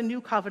with us a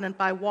new covenant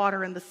by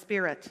water and the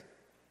Spirit.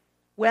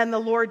 When the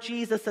Lord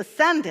Jesus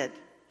ascended,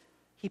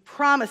 he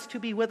promised to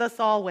be with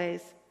us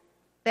always,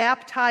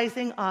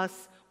 baptizing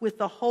us with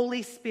the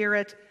Holy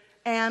Spirit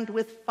and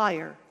with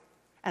fire,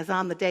 as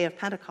on the day of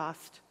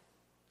Pentecost.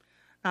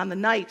 On the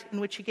night in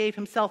which he gave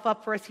himself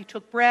up for us, he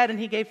took bread and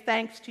he gave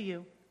thanks to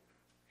you.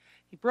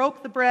 He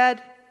broke the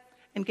bread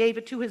and gave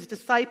it to his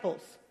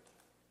disciples.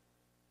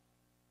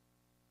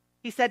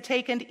 He said,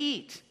 "Take and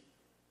eat.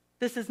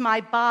 This is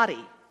my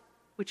body,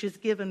 which is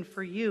given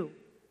for you."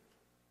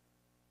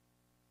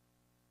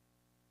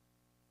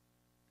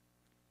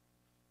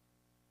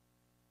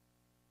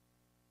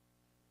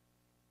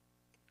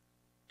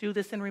 Do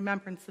this in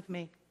remembrance of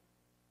me.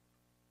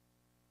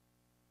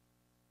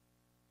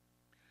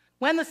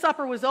 When the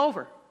supper was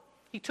over,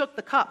 he took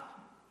the cup.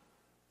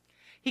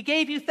 He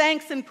gave you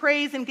thanks and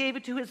praise and gave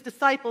it to his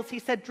disciples. He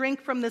said, "Drink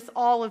from this,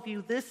 all of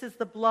you. This is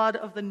the blood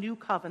of the new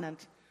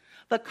covenant,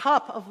 the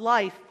cup of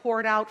life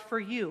poured out for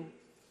you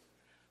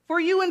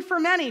and for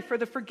many, for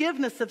the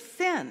forgiveness of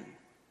sin.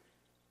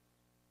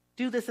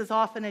 Do this as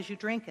often as you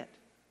drink it,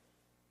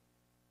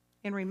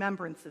 in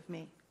remembrance of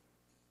me."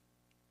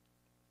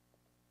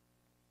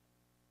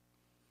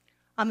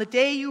 On the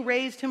day you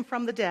raised him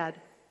from the dead,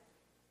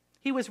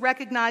 he was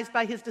recognized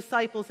by his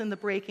disciples in the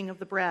breaking of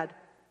the bread.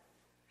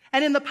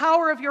 And in the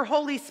power of your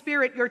Holy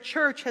Spirit, your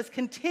church has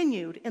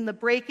continued in the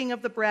breaking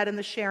of the bread and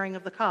the sharing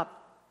of the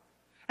cup.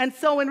 And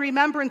so, in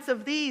remembrance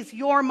of these,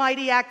 your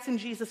mighty acts in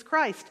Jesus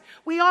Christ,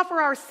 we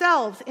offer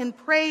ourselves in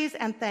praise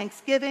and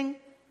thanksgiving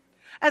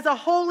as a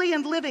holy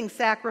and living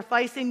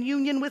sacrifice in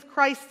union with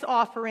Christ's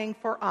offering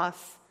for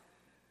us,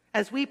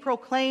 as we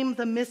proclaim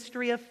the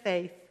mystery of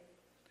faith.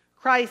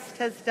 Christ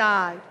has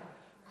died.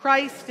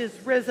 Christ is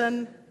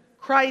risen.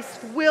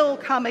 Christ will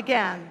come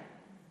again.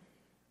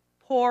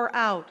 Pour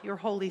out your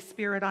Holy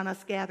Spirit on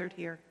us gathered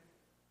here.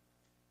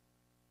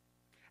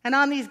 And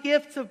on these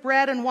gifts of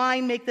bread and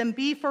wine, make them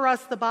be for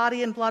us the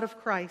body and blood of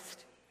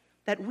Christ,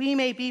 that we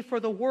may be for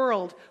the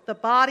world the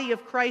body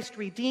of Christ,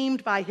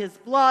 redeemed by his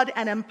blood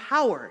and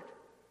empowered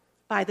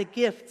by the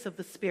gifts of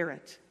the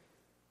Spirit.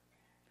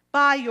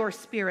 By your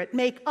Spirit,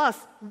 make us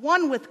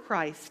one with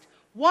Christ,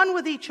 one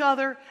with each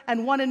other,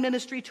 and one in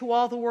ministry to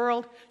all the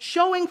world,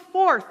 showing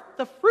forth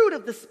the fruit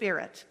of the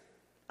Spirit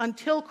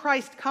until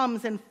Christ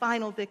comes in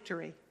final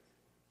victory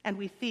and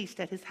we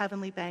feast at his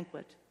heavenly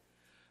banquet.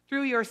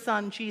 Through your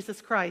Son,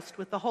 Jesus Christ,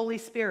 with the Holy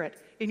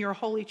Spirit in your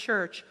holy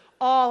church,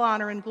 all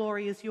honor and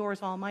glory is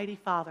yours, Almighty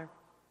Father,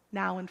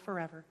 now and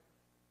forever.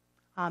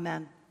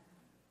 Amen.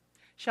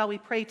 Shall we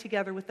pray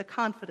together with the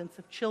confidence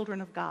of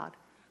children of God,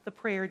 the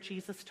prayer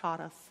Jesus taught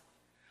us?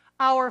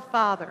 Our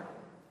Father,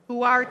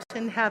 who art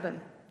in heaven,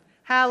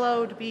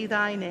 hallowed be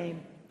thy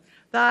name.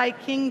 Thy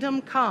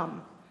kingdom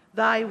come,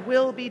 thy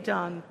will be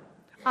done,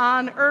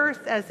 on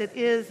earth as it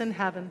is in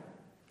heaven.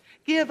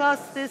 Give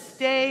us this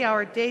day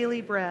our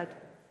daily bread,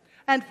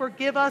 and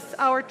forgive us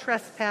our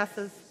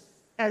trespasses,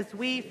 as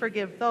we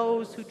forgive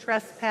those who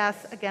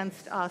trespass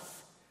against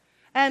us.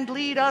 And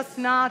lead us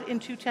not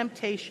into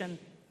temptation,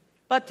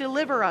 but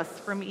deliver us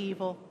from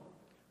evil.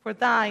 For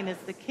thine is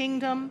the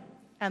kingdom,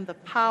 and the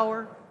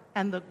power,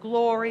 and the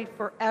glory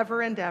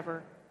forever and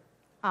ever.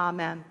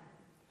 Amen.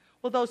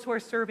 Will those who are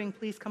serving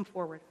please come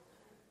forward?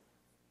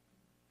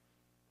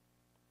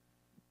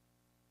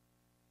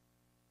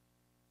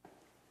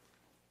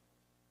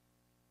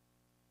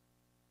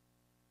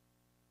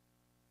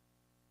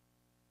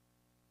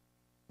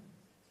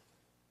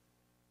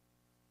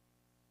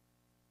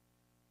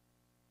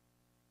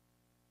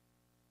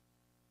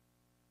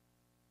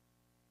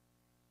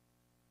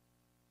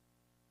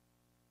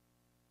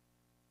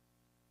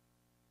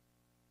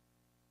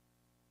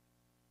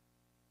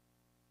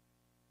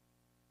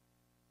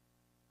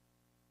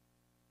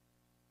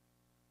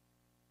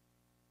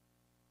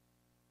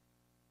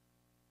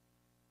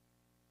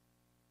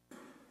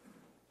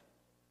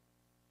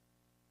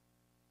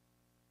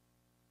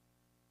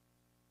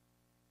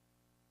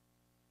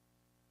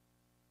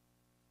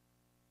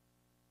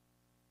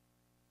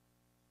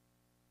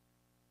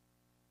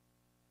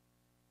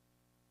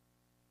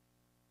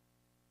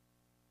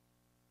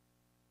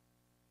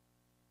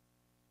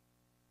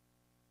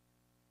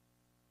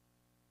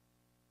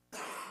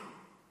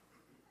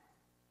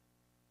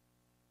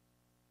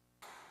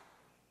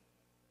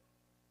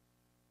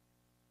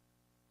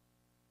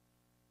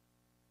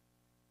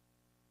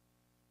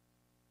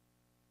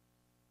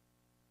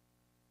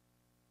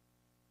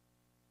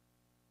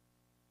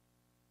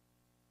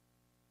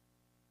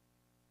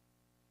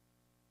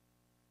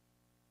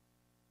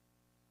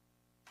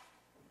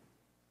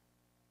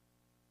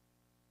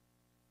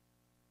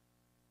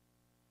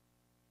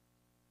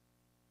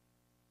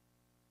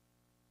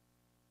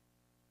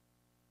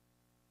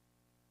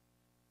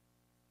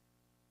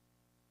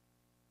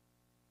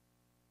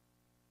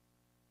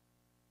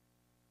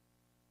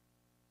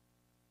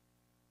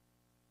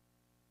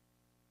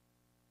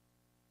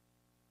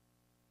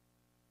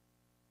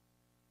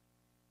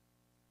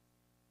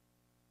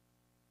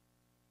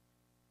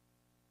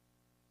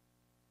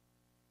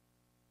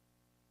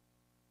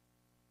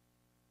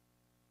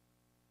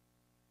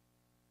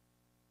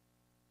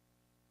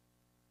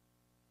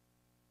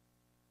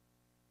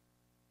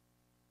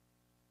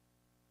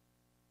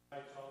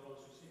 All those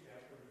who seek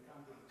after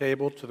the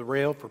table to the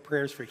rail for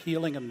prayers for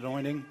healing and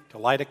anointing, to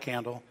light a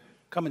candle,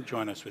 Come and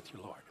join us with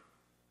your Lord.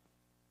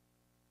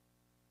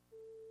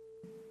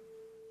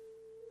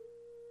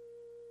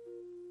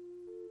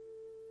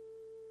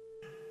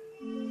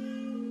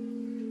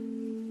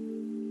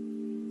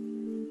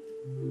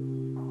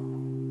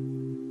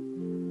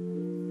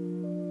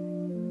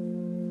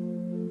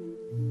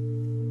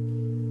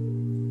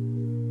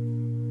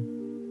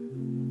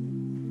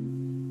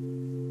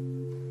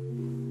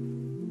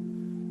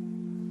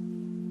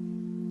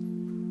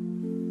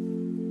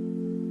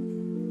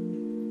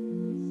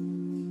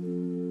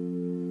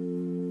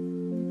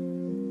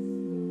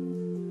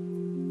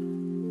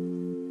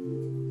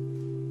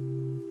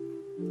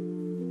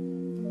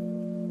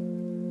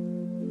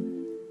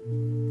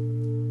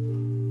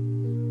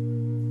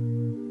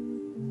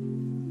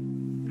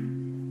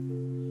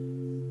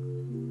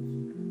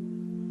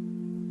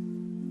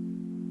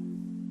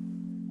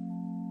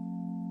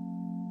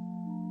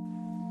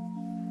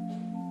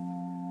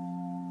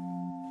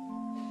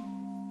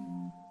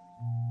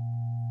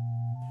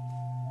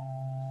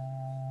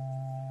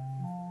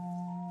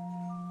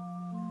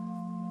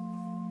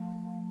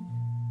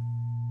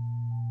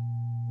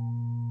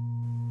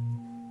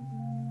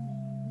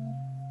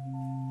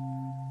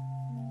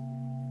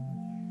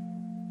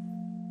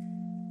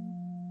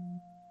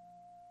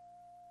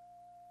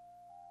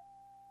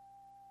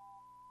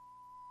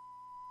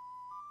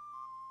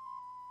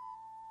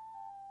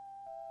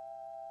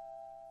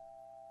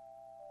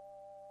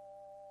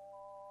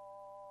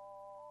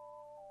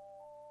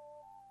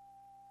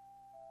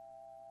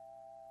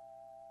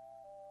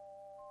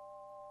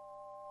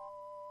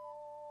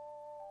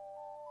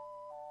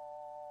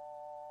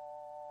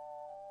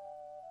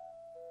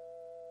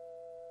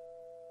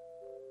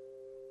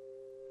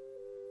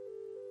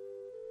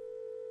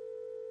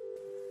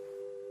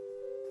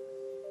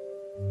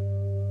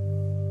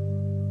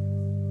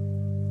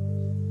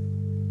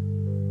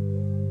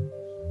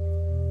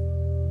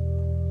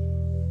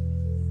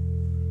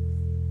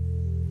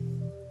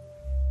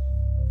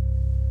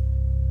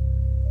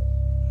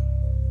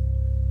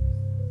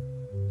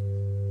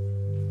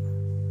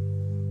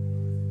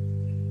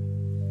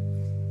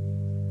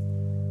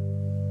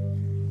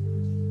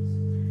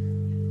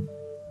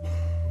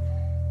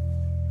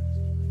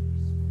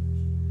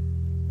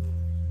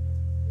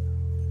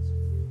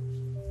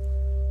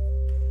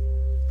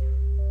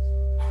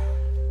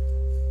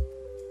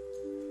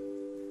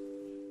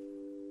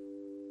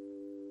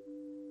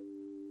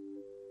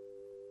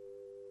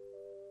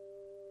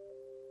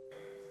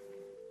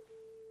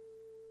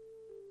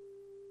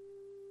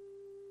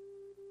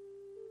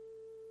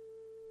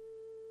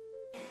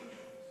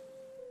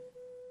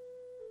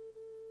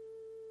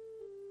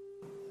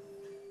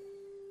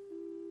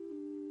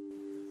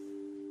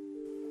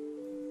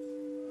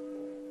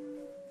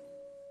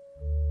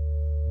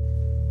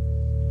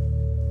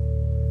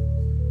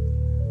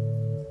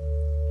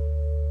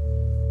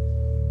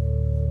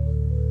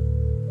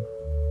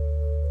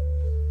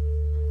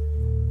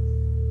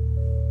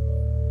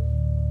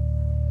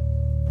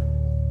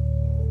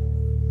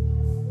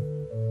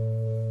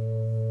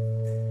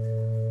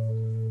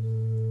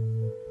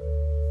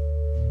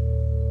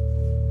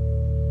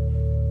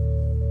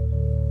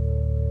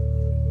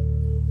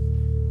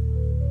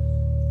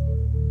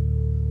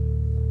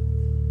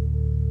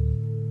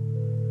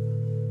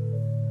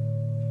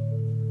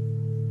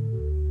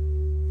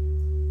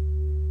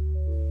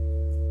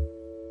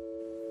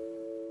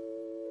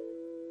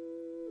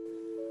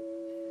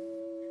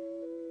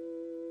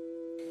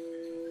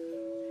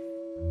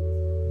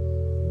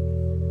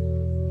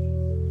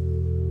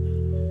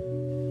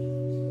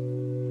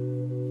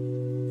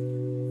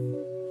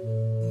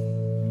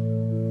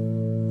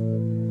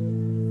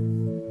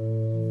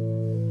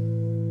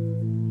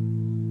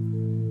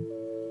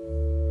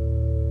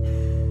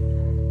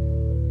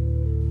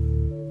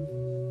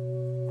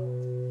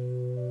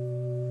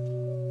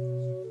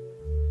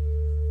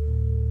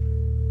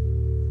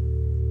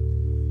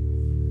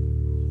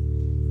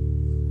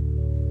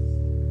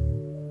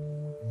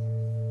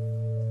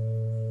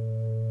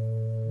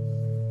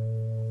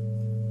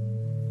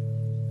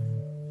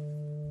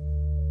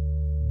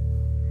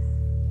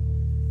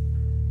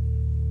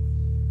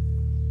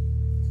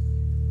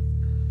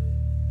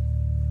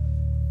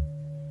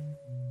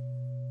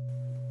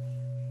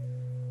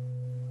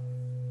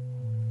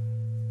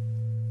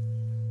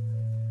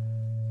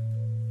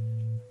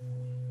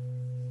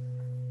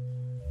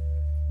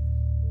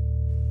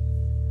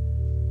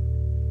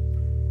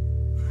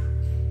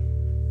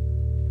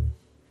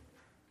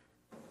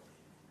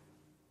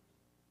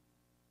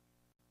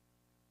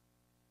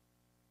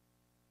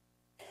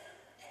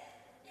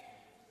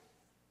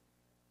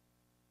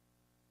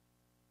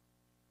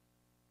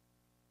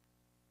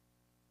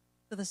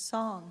 to the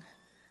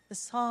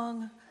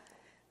song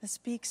that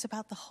speaks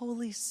about the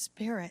Holy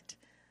Spirit,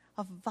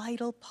 a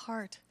vital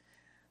part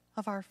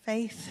of our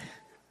faith,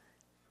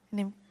 an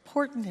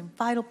important and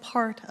vital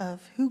part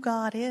of who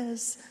God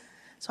is.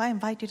 So I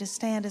invite you to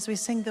stand as we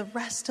sing the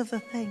rest of the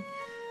thing.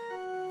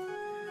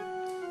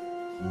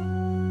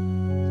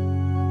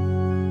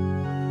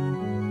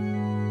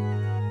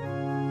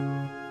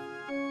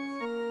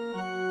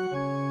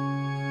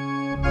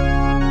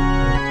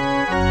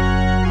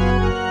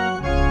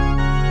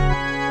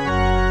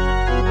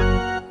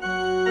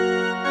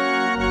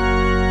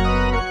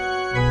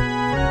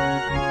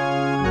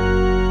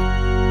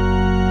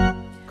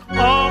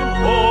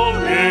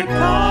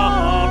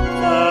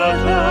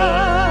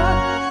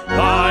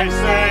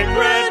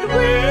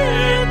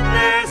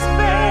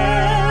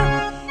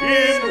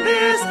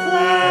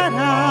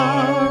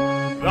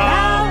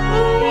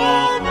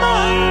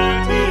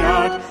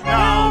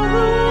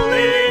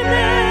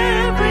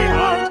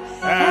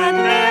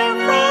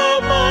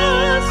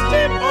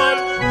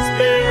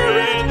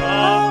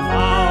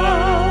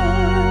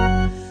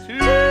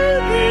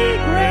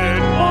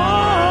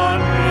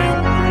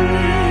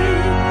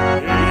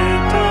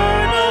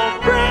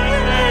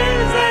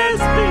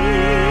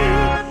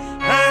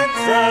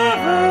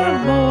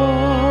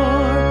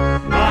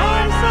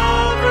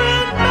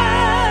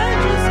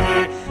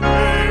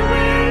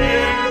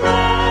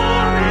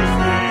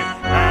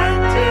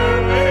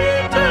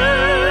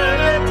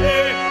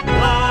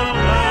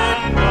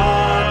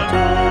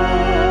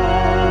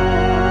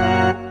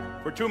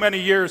 many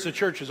years, the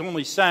church has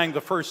only sang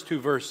the first 2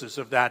 verses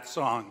of that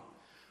song.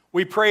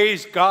 We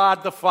praise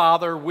God the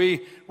Father.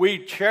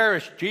 We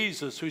cherish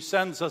Jesus, who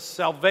sends us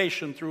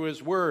salvation through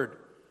his word.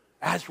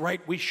 As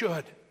right we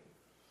should.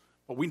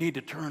 But we need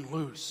to turn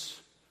loose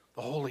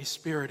the Holy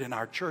Spirit in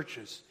our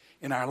churches,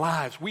 in our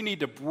lives. We need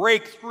to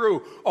break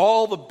through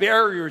all the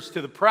barriers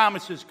to the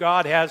promises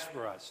God has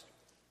for us.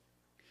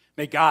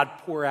 May God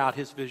pour out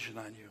his vision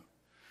on you.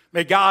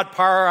 May God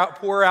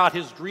pour out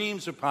his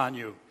dreams upon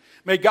you.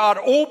 May God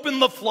open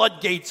the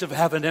floodgates of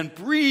heaven and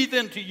breathe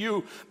into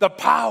you the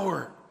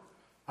power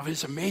of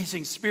his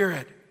amazing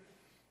Spirit,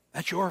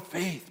 that your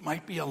faith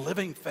might be a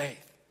living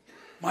faith,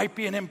 might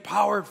be an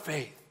empowered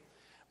faith,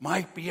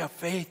 might be a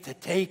faith to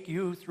take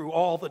you through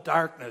all the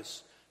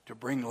darkness to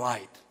bring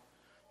light.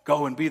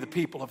 Go and be the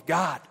people of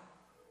God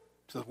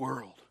to the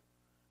world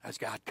as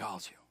God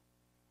calls you.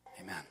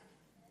 Amen.